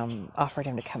 offered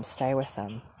him to come stay with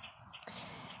them.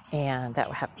 And that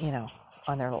would have,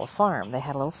 on their little farm. They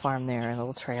had a little farm there, a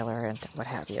little trailer, and what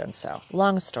have you. And so,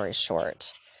 long story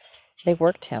short, they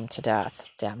worked him to death,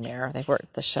 damn near. They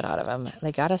worked the shit out of him.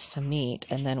 They got us to meet,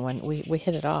 and then when we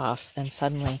hit it off, then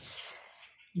suddenly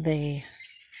they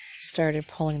started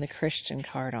pulling the Christian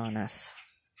card on us.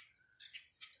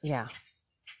 Yeah.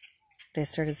 They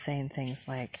started saying things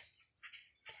like,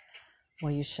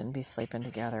 well, you shouldn't be sleeping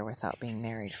together without being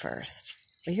married first.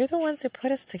 Well, you're the ones who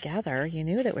put us together. You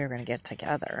knew that we were going to get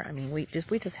together. I mean, we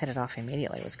just hit it off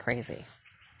immediately. It was crazy.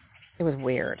 It was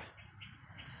weird.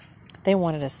 They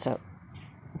wanted us to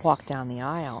walk down the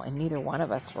aisle, and neither one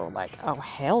of us were like, oh,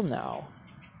 hell no,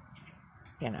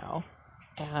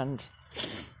 and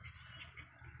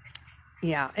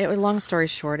yeah, long story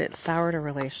short, it soured a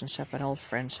relationship, an old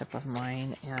friendship of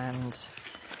mine,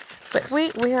 but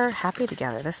we are happy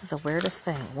together. This is the weirdest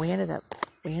thing. We ended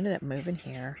up moving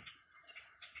here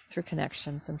through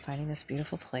connections and finding this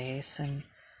beautiful place, and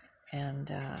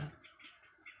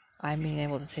I'm being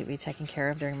able to be taken care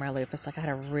of during my lupus. Like, I had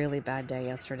a really bad day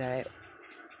yesterday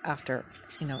after,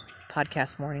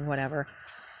 podcast morning, whatever.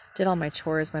 Did all my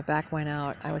chores, my back went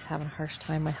out. I was having a harsh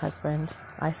time. My husband,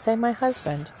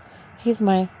 he's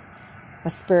my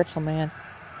spiritual man.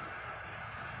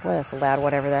 Boy, that's loud,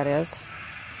 whatever that is.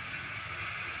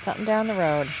 Something down the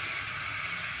road.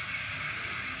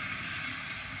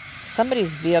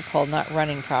 Somebody's vehicle not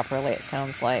running properly, it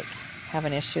sounds like.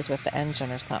 Having issues with the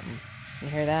engine or something. You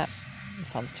hear that? It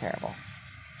sounds terrible.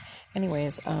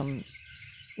 Anyways,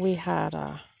 we had,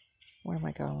 where am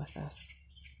I going with this?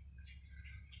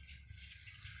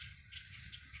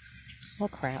 Oh,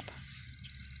 crap.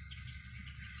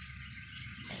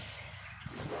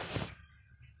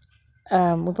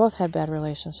 We both had bad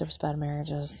relationships, bad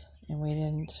marriages, and we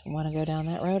didn't want to go down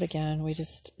that road again.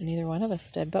 Neither one of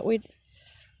us did. But we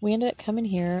ended up coming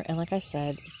here, and like I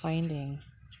said, finding...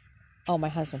 Oh, my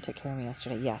husband took care of me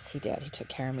yesterday. Yes, he did. He took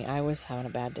care of me. I was having a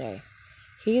bad day.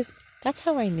 That's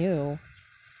how I knew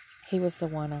he was the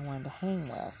one I wanted to hang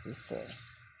with, you see.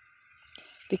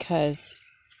 Because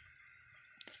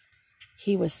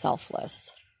he was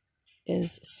selfless.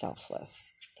 Is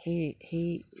selfless.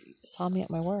 He saw me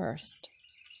at my worst.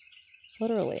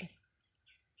 Literally.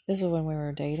 This is when we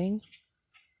were dating.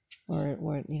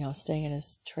 We're staying in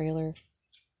his trailer.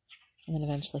 And then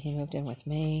eventually he moved in with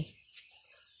me.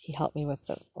 He helped me with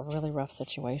a really rough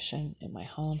situation in my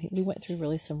home. We went through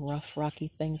really some rough,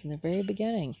 rocky things in the very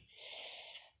beginning.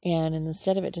 And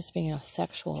instead of it just being a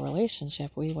sexual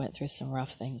relationship, we went through some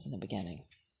rough things in the beginning.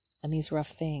 And these rough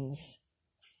things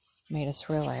made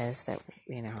us realize that,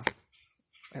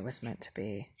 it was meant to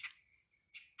be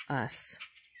us.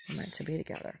 We're meant to be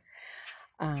together.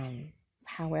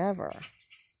 However,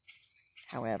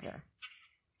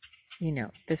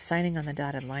 the signing on the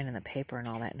dotted line in the paper and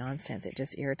all that nonsense, it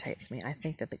just irritates me. I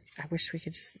think that I wish we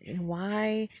could just,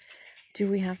 why do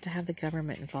we have to have the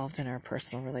government involved in our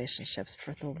personal relationships?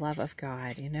 For the love of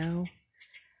God,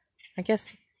 I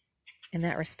guess in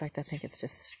that respect, I think it's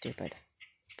just stupid.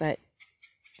 But,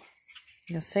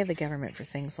 save the government for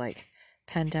things like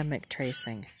pandemic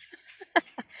tracing.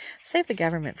 Save the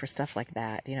government for stuff like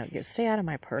that. Stay out of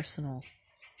my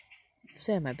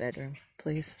stay out of my bedroom,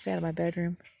 please. Stay out of my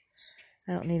bedroom.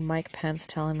 I don't need Mike Pence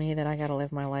telling me that I got to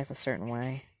live my life a certain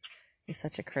way. He's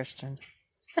such a Christian.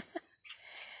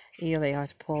 They have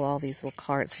to pull all these little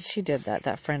cards. She did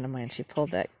that friend of mine. She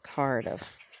pulled that card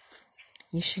of,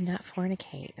 you should not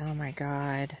fornicate. Oh my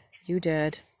God. You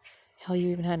did. Hell, you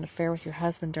even had an affair with your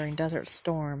husband during Desert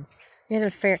Storm. You had an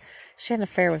affair. She had an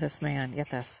affair with this man. Get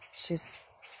this. She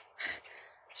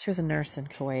was a nurse in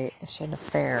Kuwait, and she had an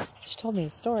affair. She told me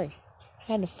the story.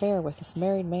 Had an affair with this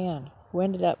married man who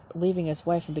ended up leaving his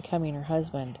wife and becoming her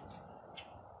husband.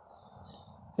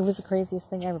 It was the craziest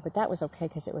thing ever, but that was okay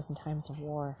because it was in times of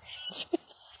war.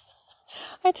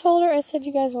 I told her, I said,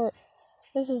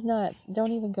 this is nuts.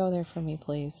 Don't even go there for me,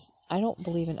 please. I don't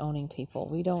believe in owning people.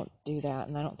 We don't do that,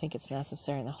 and I don't think it's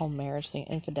necessary in the whole marriage thing,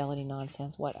 infidelity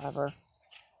nonsense, whatever.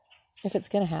 If it's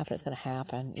going to happen, it's going to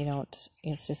happen. It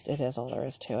is all there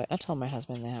is to it. I told my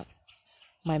husband that.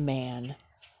 My man.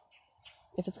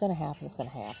 If it's going to happen, it's going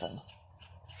to happen.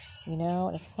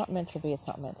 And if it's not meant to be, it's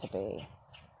not meant to be.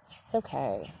 It's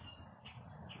okay.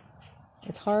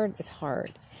 It's hard.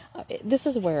 This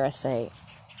is where I say,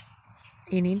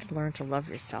 you need to learn to love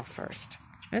yourself first.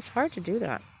 And it's hard to do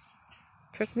that.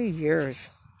 It took me years.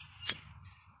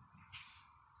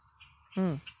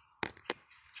 To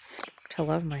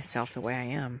love myself the way I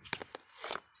am.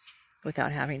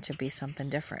 Without having to be something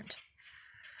different.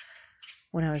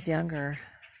 When I was younger,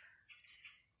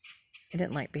 I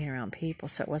didn't like being around people,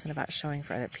 so it wasn't about showing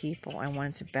for other people. I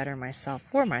wanted to better myself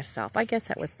for myself. I guess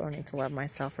that was learning to love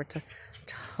myself or to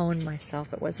tone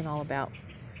myself. It wasn't all about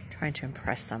trying to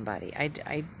impress somebody.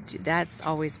 That's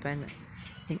always been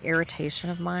an irritation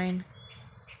of mine.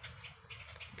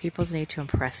 People's need to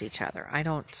impress each other.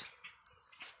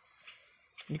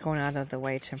 You're going out of the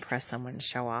way to impress someone and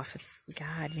show off. It's,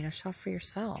 God, show off for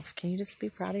yourself. Can you just be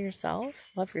proud of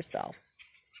yourself? Love yourself.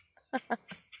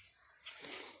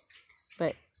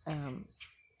 But,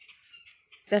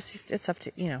 that's just, it's up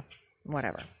to,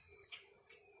 whatever.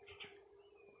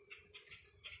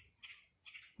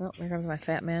 Well, here comes my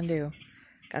fat man,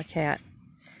 Got a cat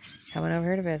coming over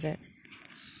here to visit.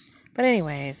 But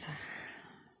anyways,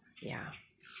 yeah.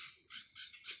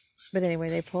 But anyway,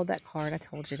 they pulled that card. I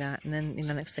told you that. And then,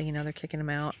 next thing you know, they're kicking him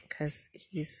out because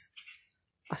he's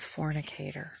a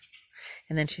fornicator.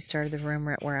 And then she started the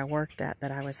rumor at where I worked at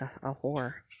that I was a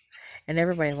whore. And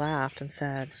everybody laughed and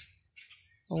said,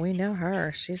 well, we know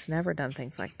her. She's never done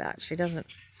things like that. She doesn't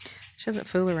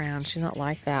fool around. She's not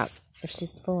like that. If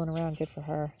she's fooling around, good for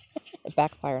her. It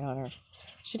backfired on her.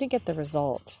 She didn't get the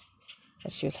result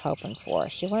that she was hoping for.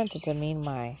 She wanted to demean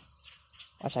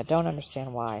which I don't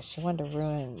understand why. She wanted to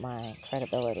ruin my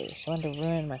credibility. She wanted to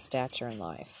ruin my stature in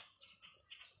life.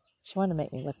 She wanted to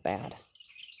make me look bad.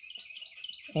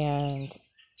 And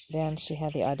then she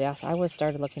had the audacity. I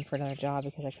started looking for another job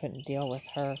because I couldn't deal with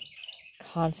her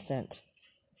constant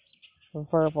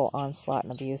verbal onslaught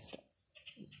and abuse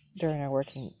during our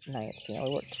working nights. We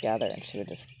worked together, and she would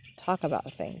just talk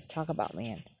about things, talk about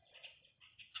me, and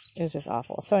it was just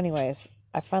awful. So anyways,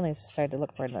 I finally started to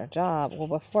look for another job. Well,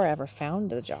 before I ever found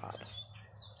the job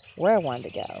where I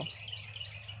wanted to go,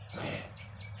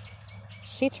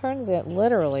 she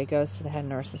literally goes to the head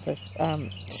nurse and says,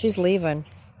 she's leaving.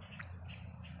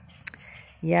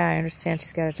 Yeah, I understand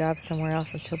she's got a job somewhere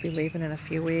else and she'll be leaving in a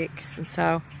few weeks. And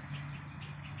so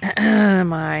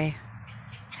my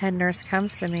head nurse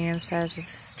comes to me and says, is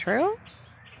this true?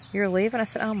 You're leaving? I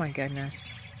said, oh my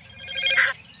goodness.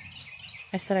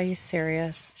 I said, are you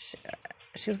serious?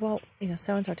 She goes, well,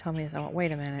 so-and-so told me this. I went,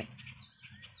 wait a minute.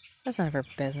 That's none of her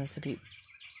business to be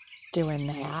doing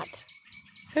that.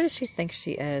 Who does she think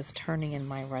she is, turning in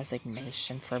my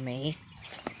resignation for me?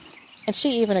 And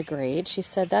she even agreed. She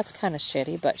said, that's kind of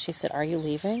shitty, but she said, are you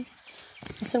leaving?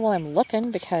 I said, well, I'm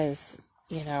looking because,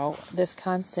 this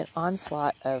constant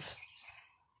onslaught of,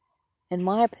 in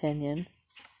my opinion,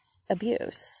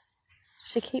 abuse.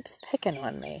 She keeps picking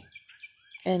on me.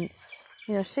 And,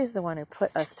 she's the one who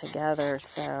put us together,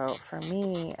 so for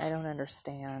me, I don't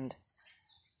understand.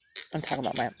 I'm talking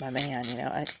about my man,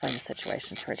 I explained the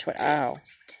situation to her. She went, oh.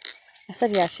 I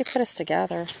said, yeah, she put us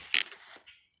together.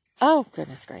 Oh,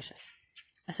 goodness gracious.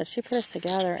 I said, she put us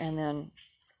together, and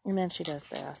then she does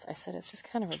this. I said, it's just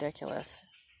kind of ridiculous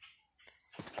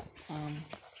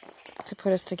to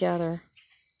put us together,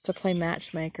 to play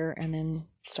matchmaker, and then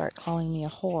start calling me a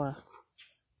whore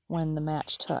when the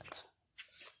match took.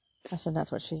 I said,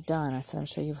 that's what she's done. I said, I'm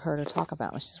sure you've heard her talk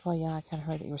about me. She says, well, yeah, I kind of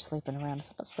heard that you were sleeping around. I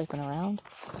said, but sleeping around?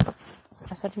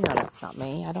 I said, that's not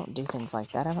me. I don't do things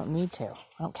like that. I don't need to.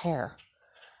 I don't care.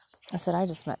 I said, I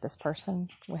just met this person.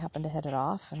 We happened to hit it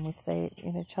off, and we stayed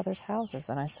in each other's houses.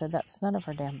 And I said, that's none of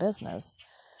her damn business.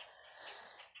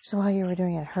 She said, well, you were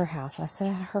doing it at her house. And I said,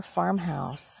 at her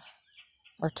farmhouse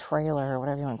or trailer or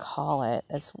whatever you want to call it.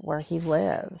 It's where he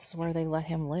lives, where they let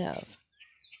him live.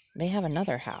 They have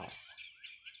another house.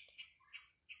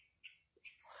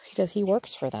 He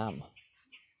works for them.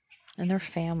 And they're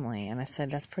family. And I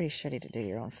said, that's pretty shitty to do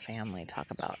your own family.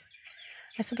 Talk about.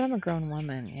 I said, but I'm a grown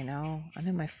woman, I'm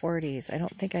in my 40s. I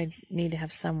don't think I need to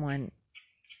have someone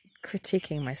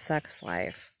critiquing my sex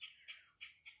life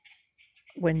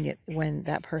when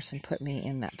that person put me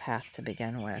in that path to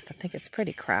begin with. I think it's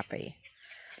pretty crappy.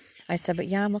 I said, but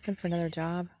yeah, I'm looking for another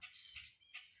job.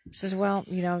 She says, well,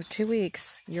 2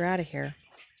 weeks, you're out of here.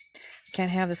 Can't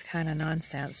have this kind of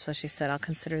nonsense. So she said, I'll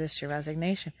consider this your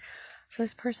resignation. So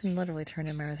this person literally turned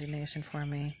in my resignation for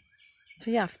me.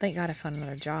 So yeah, thank God I found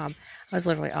another job. I was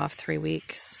literally off 3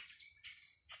 weeks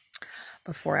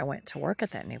before I went to work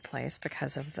at that new place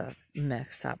because of the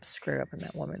mix-up, screw-up in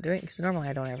that woman doing it. Because normally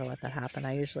I don't ever let that happen.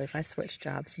 I usually, if I switch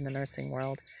jobs in the nursing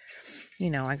world,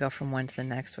 I go from one to the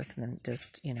next within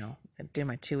just, do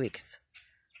my 2 weeks.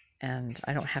 And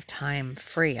I don't have time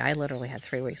free. I literally had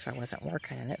 3 weeks where I wasn't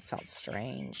working, and it felt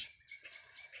strange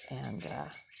and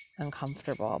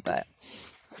uncomfortable. But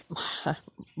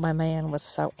my man was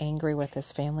so angry with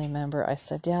his family member. I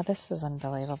said, yeah, this is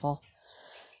unbelievable.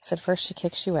 I said, first she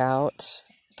kicks you out,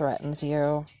 threatens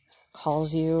you,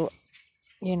 calls you,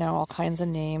 all kinds of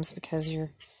names because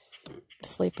you're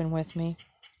sleeping with me,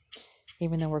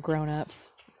 even though we're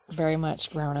grown-ups, very much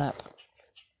grown up.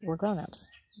 We're grown-ups.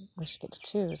 We should get to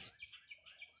choose.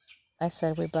 I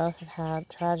said, we both have had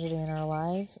tragedy in our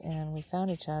lives, and we found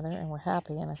each other, and we're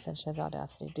happy. And I said, she has the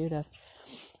audacity to do this.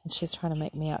 And she's trying to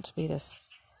make me out to be this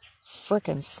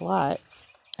frickin' slut.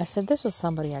 I said, this was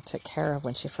somebody I took care of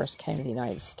when she first came to the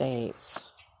United States.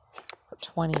 For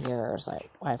 20 years,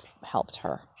 I've helped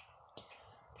her.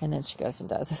 And then she goes and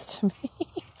does this to me.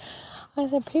 I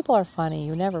said, people are funny.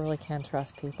 You never really can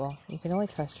trust people. You can only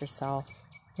trust yourself.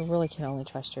 You really can only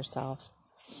trust yourself.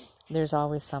 There's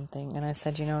always something. And I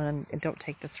said, and don't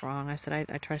take this wrong. I said,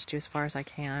 I trust you as far as I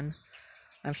can.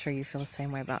 I'm sure you feel the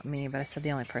same way about me, but I said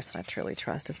the only person I truly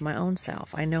trust is my own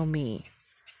self. I know me.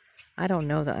 I don't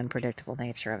know the unpredictable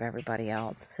nature of everybody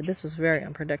else. So this was very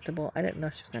unpredictable. I didn't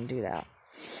know she was going to do that.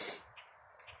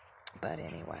 But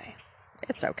anyway,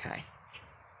 it's okay.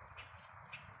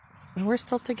 And we're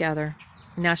still together.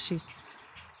 Now she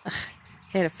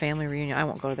had a family reunion. I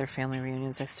won't go to their family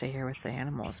reunions. I stay here with the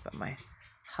animals, but my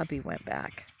hubby went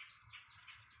back.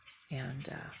 And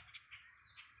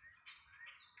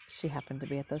she happened to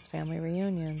be at those family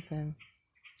reunions, and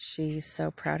she's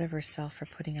so proud of herself for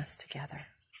putting us together.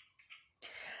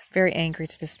 Very angry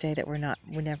to this day that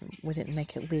we didn't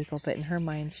make it legal, but in her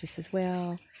mind she says,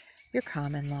 well, you're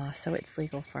common law, so it's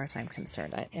legal as far as I'm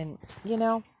concerned. And you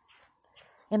know,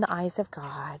 in the eyes of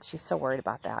God, she's so worried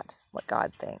about that, what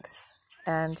God thinks.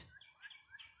 And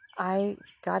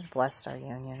God blessed our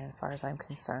union as far as I'm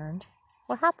concerned.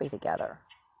 We're happy together.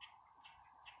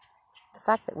 The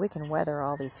fact that we can weather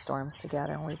all these storms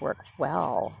together and we work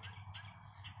well.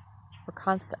 We're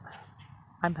constant.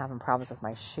 I'm having problems with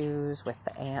my shoes, with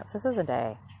the ants. This is a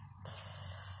day.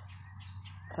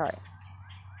 Sorry.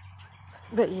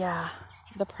 But yeah,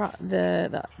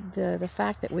 the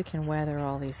fact that we can weather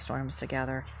all these storms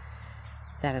together,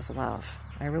 that is love.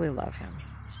 I really love him.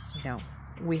 You know,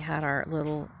 we had our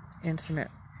little intimate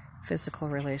physical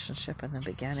relationship in the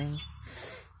beginning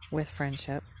with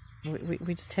friendship.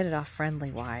 We just hit it off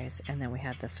friendly wise, and then we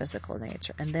had the physical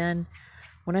nature. And then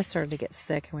when I started to get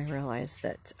sick and we realized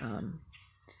that,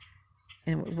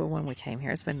 and when we came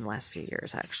here, it's been the last few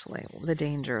years actually, the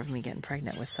danger of me getting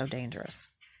pregnant was so dangerous,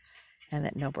 and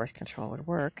that no birth control would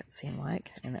work, it seemed like,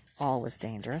 and that all was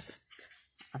dangerous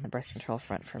on the birth control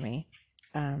front for me.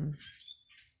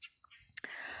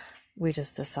 We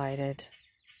just decided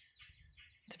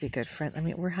to be good friends. I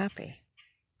mean, we're happy.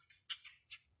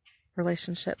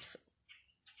 Relationships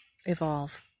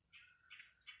evolve.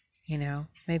 You know,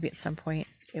 maybe at some point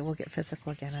it will get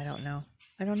physical again. I don't know.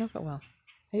 I don't know if it will.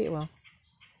 Maybe it will.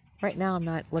 Right now I'm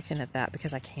not looking at that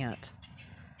because I can't.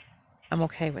 I'm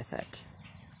okay with it.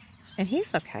 And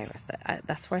he's okay with it.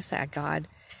 That's why I say God,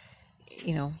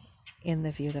 you know, in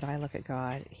the view that I look at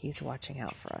God, he's watching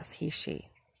out for us. She.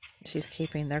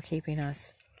 They're keeping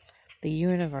us. The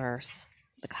universe,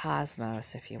 the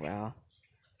cosmos, if you will,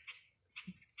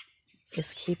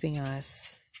 is keeping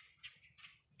us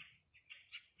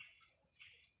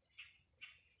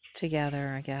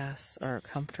together, I guess, or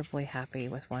comfortably happy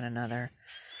with one another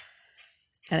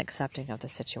and accepting of the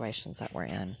situations that we're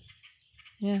in.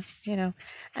 Yeah, you know.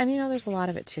 And, you know, there's a lot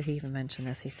of it, too. He even mentioned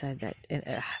this. He said that it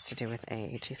has to do with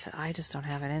age. He said, I just don't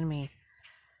have it in me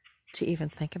to even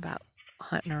think about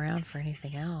hunting around for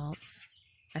anything else.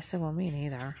 I said, well, me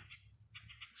neither.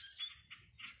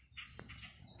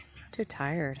 I'm too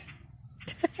tired.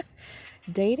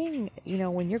 Dating, you know,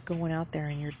 when you're going out there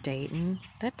and you're dating,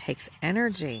 that takes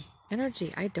energy.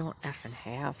 Energy I don't effing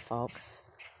have, folks.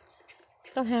 I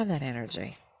don't have that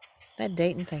energy. That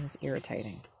dating thing's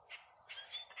irritating.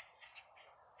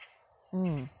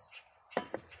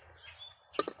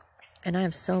 And I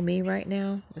am so me right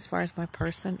now, as far as my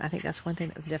person. I think that's one thing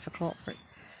that's difficult.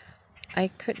 I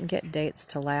couldn't get dates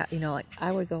to last. You know, like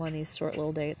I would go on these short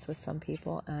little dates with some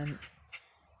people, and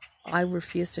I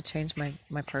refused to change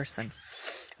my person.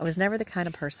 I was never the kind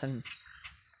of person,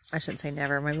 I shouldn't say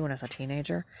never, maybe when I was a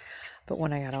teenager, but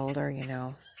when I got older, you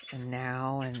know, and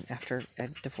now, and after a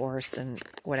divorce and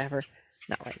whatever,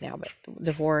 not right now, but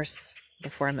divorce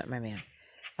before I met my man.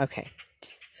 Okay.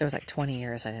 So it was like 20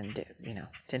 years I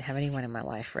didn't have anyone in my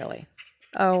life really.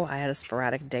 Oh, I had a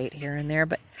sporadic date here and there,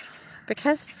 but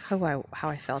because of how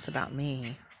I felt about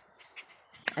me,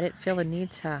 I didn't feel the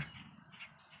need to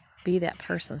be that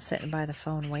person sitting by the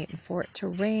phone waiting for it to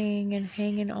ring and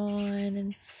hanging on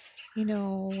and, you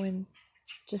know, and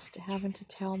just having to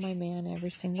tell my man every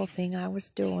single thing I was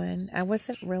doing. I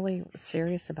wasn't really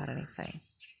serious about anything.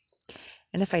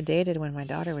 And if I dated when my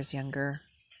daughter was younger,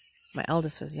 my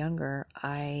eldest was younger,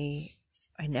 I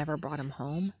never brought him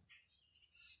home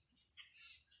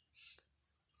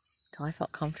till I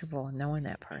felt comfortable in knowing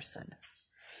that person.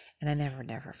 And I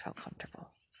never felt comfortable.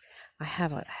 I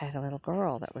had a little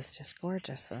girl that was just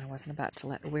gorgeous, and I wasn't about to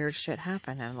let weird shit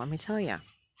happen. And let me tell you,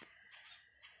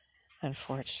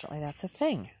 unfortunately, that's a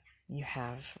thing. You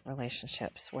have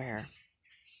relationships where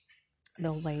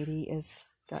the lady is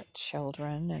got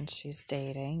children and she's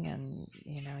dating, and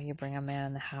you know, you bring a man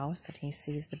in the house and he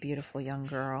sees the beautiful young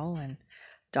girl and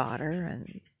daughter,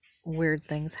 and weird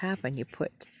things happen.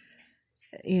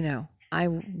 I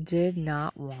did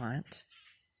not want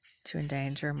to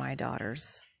endanger my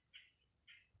daughter's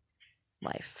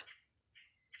life,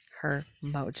 her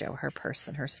mojo, her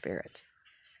person, her spirit,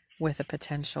 with a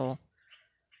potential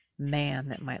man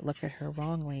that might look at her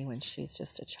wrongly when she's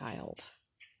just a child.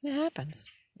 It happens.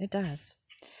 It does.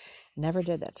 Never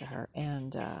did that to her.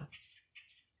 And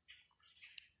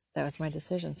that was my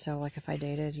decision. So, like, if I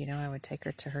dated, I would take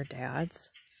her to her dad's,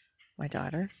 my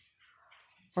daughter,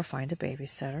 or find a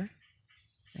babysitter,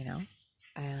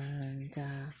 and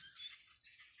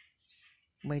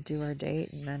we'd do our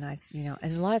date. And then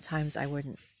and a lot of times I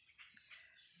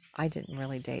didn't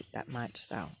really date that much,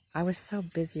 though. I was so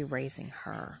busy raising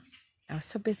her. I was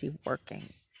so busy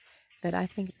working that I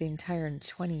think the entire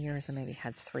 20 years I maybe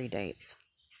had 3 dates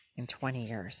in 20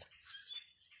 years.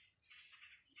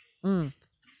 And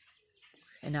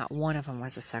not one of them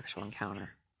was a sexual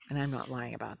encounter. And I'm not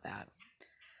lying about that.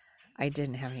 I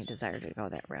didn't have any desire to go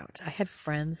that route. I had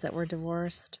friends that were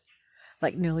divorced,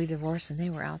 like newly divorced, and they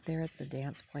were out there at the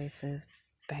dance places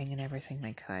banging everything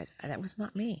they could. And that was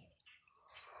not me.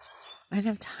 I didn't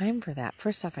have time for that.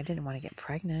 First off, I didn't want to get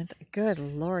pregnant. Good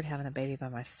Lord, having a baby by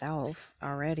myself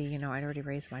already. I'd already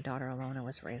raised my daughter alone. I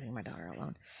was raising my daughter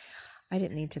alone. I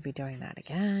didn't need to be doing that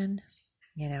again.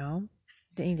 Didn't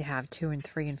need to have 2 and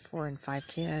 3 and 4 and 5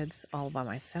 kids all by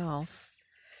myself.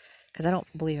 Because I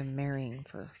don't believe in marrying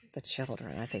for the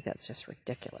children. I think that's just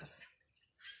ridiculous.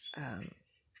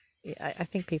 I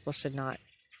think people should not.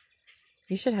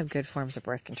 You should have good forms of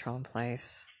birth control in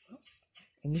place.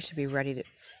 And you should be ready to.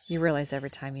 You realize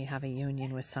every time you have a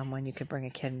union with someone, you could bring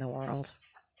a kid in the world.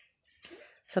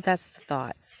 So that's the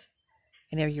thoughts.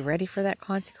 And are you ready for that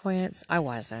consequence? I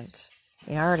wasn't.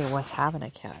 I already was having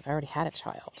a kid. I already had a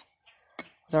child. I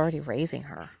was already raising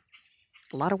her.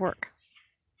 A lot of work.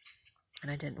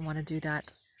 And I didn't want to do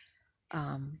that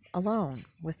alone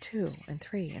with 2 and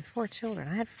 3 and 4 children.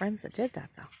 I had friends that did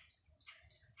that, though.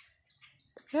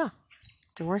 Yeah.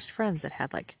 Divorced friends that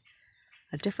had like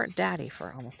a different daddy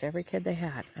for almost every kid they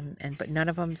had. But none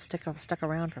of them stuck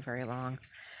around for very long.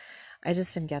 I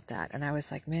just didn't get that. And I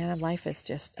was like, man, life is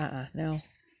just, no.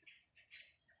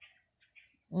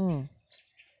 And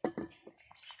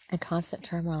constant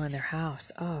turmoil in their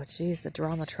house. Oh, geez, the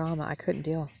trauma. I couldn't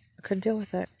deal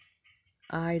with it.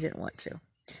 I didn't want to.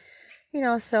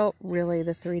 So really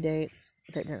the 3 dates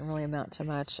that didn't really amount to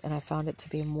much, and I found it to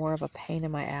be more of a pain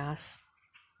in my ass.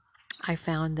 I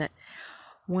found that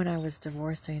when I was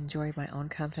divorced, I enjoyed my own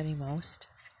company most.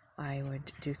 I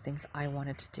would do things I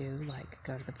wanted to do, like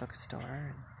go to the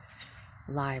bookstore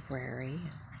and library,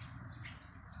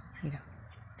 and,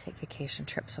 take vacation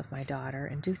trips with my daughter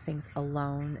and do things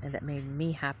alone and that made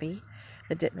me happy,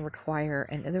 that didn't require.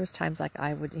 And there was times like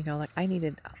I would, like I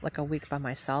needed like a week by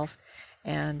myself,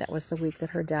 and that was the week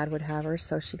that her dad would have her,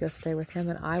 so she'd go stay with him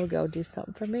and I would go do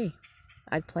something for me.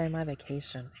 I'd plan my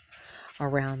vacation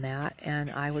around that, and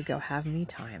I would go have me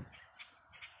time.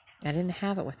 I didn't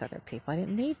have it with other people. I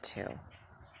didn't need to.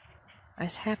 I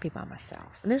was happy by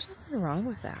myself, and there's nothing wrong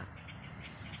with that.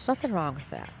 There's nothing wrong with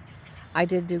that. I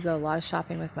did go a lot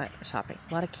of a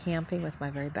lot of camping with my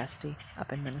very bestie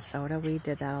up in Minnesota. We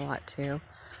did that a lot too.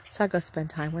 So I'd go spend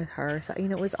time with her. So,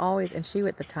 it was always, and she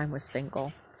at the time was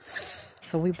single.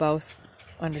 So we both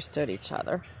understood each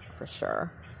other for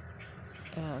sure.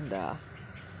 And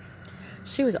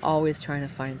she was always trying to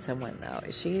find someone though.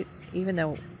 Even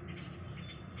though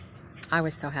I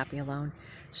was so happy alone,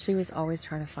 she was always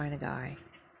trying to find a guy.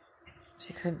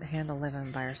 She couldn't handle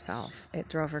living by herself. It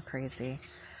drove her crazy.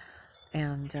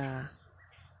 And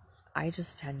I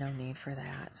just had no need for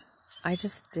that. I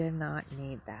just did not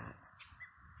need that.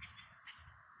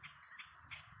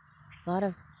 A lot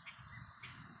of,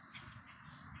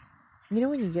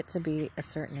 when you get to be a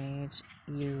certain age,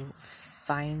 you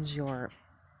find your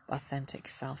authentic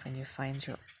self and you find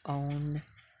your own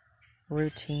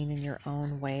routine and your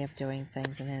own way of doing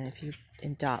things. And then if you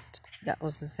adopt, that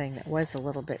was the thing that was a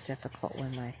little bit difficult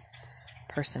when my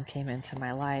person came into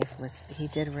my life, was he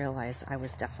did realize I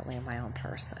was definitely my own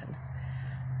person,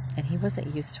 and he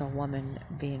wasn't used to a woman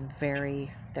being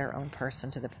very their own person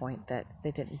to the point that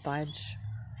they didn't budge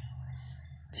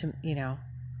to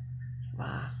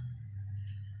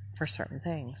for certain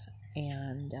things.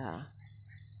 And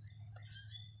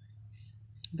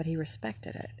but he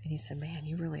respected it, and he said, man,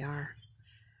 you really are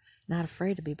not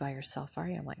afraid to be by yourself, are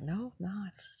you? I'm like, no, I'm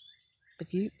not.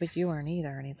 But you aren't either.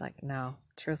 And he's like, no,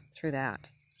 true that.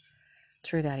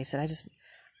 He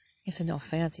said, no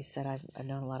offense. He said, I've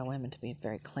known a lot of women to be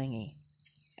very clingy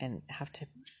and have to,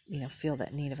 feel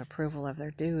that need of approval of their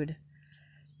dude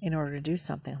in order to do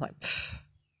something. I'm like,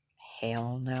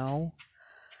 hell no.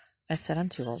 I said, I'm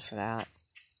too old for that.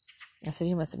 I said,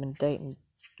 you must have been dating,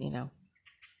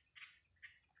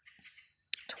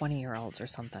 20-year-olds or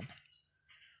something.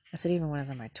 I said, even when I was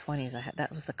in my 20s,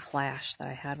 that was the clash that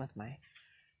I had with my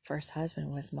first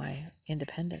husband, was my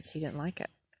independence. He didn't like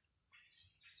it.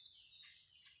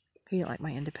 He didn't like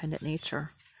my independent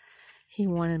nature. He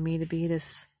wanted me to be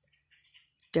this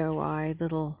doe-eyed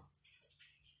little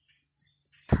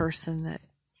person that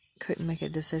couldn't make a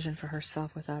decision for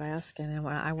herself without asking, and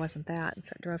I wasn't that, and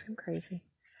so it drove him crazy.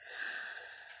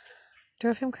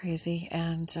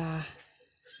 And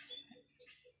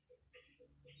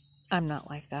I'm not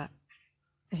like that.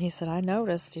 And he said, I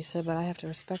noticed. He said, but I have to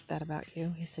respect that about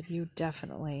you. He said, you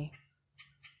definitely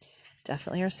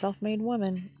are a self-made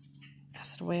woman. I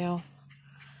said, well,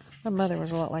 my mother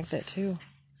was a lot like that too.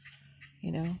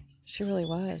 You know, she really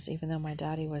was. Even though my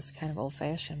daddy was kind of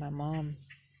old-fashioned, my mom,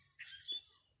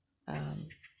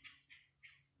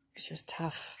 she was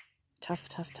tough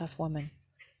woman.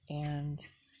 And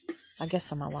I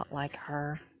guess I'm a lot like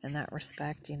her in that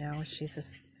respect. You know,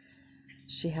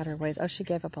 she had her ways. Oh, she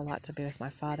gave up a lot to be with my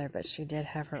father, but she did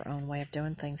have her own way of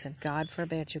doing things. And God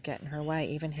forbid you get in her way,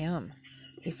 even him.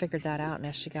 He figured that out. And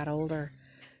as she got older,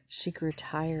 she grew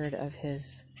tired of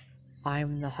his,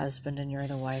 I'm the husband and you're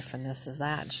the wife and this is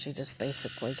that. And she just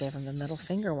basically gave him the middle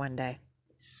finger one day.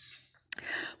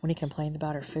 When he complained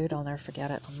about her food, I'll never forget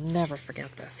it. I'll never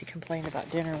forget this. He complained about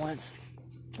dinner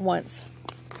once.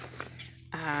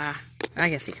 I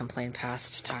guess he complained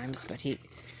past times, but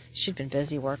she'd been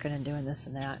busy working and doing this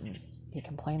and that, and he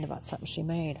complained about something she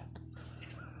made.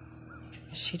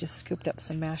 She just scooped up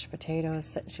some mashed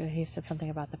potatoes. He said something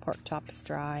about the pork chop is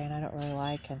dry, and I don't really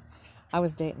like, and I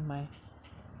was dating my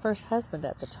first husband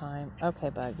at the time. Okay,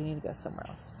 bud, you need to go somewhere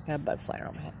else. I got a bug flying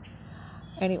around my head.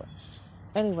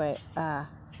 Anyway,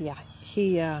 yeah,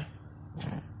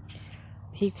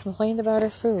 he complained about her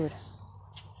food,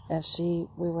 and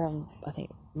we were having, I think,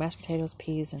 mashed potatoes,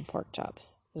 peas, and pork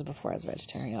chops. This was before I was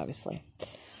vegetarian, obviously.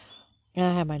 And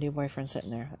I had my new boyfriend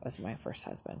sitting there. That was my first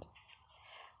husband.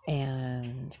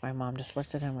 And my mom just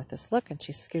looked at him with this look, and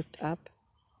she scooped up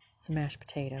some mashed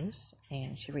potatoes,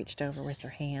 and she reached over with her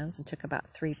hands and took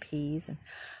about 3 peas and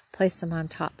placed them on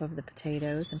top of the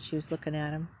potatoes, and she was looking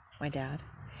at him, my dad.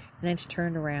 And then she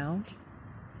turned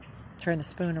the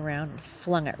spoon around, and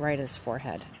flung it right at his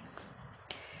forehead.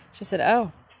 She said,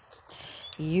 oh,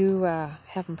 you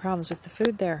having problems with the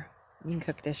food there? You can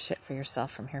cook this shit for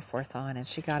yourself from here forth on. And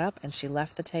she got up and she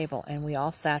left the table, and we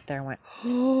all sat there and went,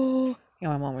 oh. You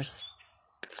know, my mom was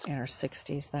in her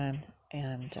 60s then,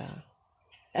 and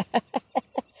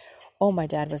oh, my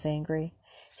dad was angry.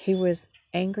 He was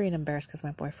angry and embarrassed because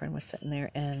my boyfriend was sitting there,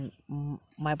 and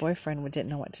my boyfriend didn't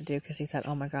know what to do because he thought,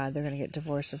 oh my God, they're going to get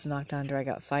divorced, just knock down, drag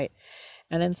out, fight.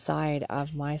 And inside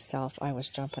of myself, I was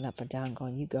jumping up and down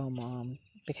going, you go, Mom,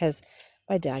 because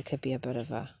my dad could be a bit of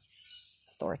a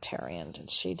authoritarian, and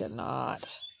she did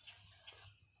not.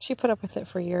 She put up with it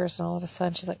for years, and all of a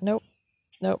sudden she's like, nope,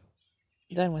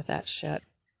 done with that shit.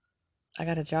 I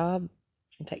got a job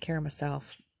and take care of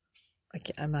myself.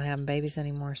 I'm not having babies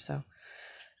anymore, so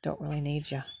don't really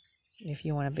need you. If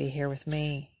you want to be here with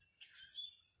me,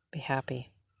 be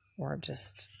happy, or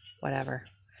just whatever.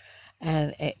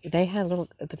 And they had a little,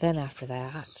 but then after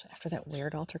that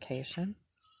weird altercation,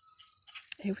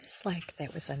 it was like there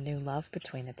was a new love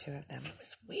between the two of them. It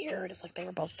was weird. It's like they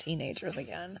were both teenagers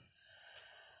again.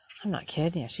 I'm not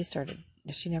kidding you.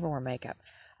 She never wore makeup.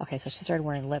 Okay, so she started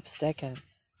wearing lipstick and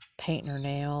painting her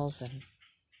nails and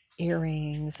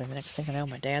earrings, and the next thing I know,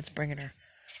 my dad's bringing her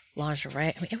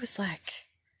lingerie. I mean, it was like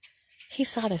he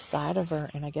saw this side of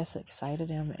her, and I guess it excited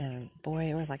him, and boy,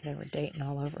 it was like they were dating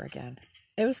all over again.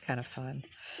 It was kind of fun.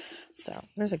 So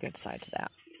there's a good side to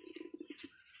that.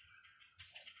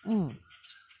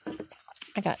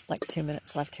 I got like 2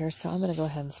 minutes left here, so I'm going to go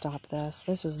ahead and stop this.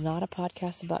 This was not a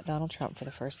podcast about Donald Trump for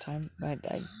the first time.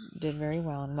 I did very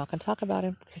well, and I'm not going to talk about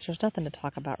him because there's nothing to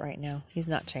talk about right now. He's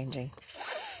not changing.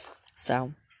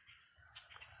 So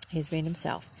he's being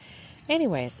himself.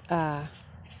 Anyways, yeah.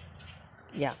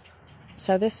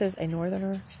 So this is a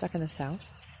Northerner stuck in the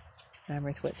South. I'm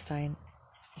Ruth Whitstein,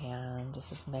 and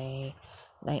this is May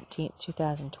 19th,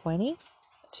 2020,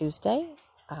 Tuesday.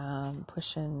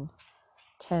 Pushing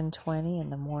 10:20 in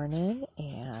the morning,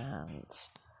 and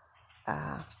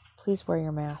please wear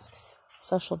your masks.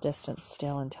 Social distance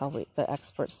still until the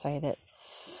experts say that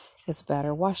it's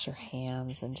better. Wash your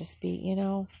hands and just be,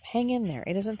 hang in there.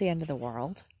 It isn't the end of the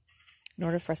world. In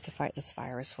order for us to fight this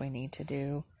virus, we need to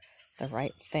do the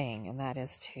right thing, and that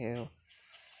is to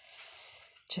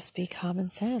just be common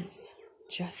sense.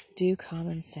 Just do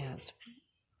common sense.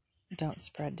 Don't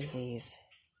spread disease.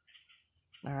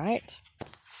 All right?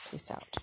 Peace out.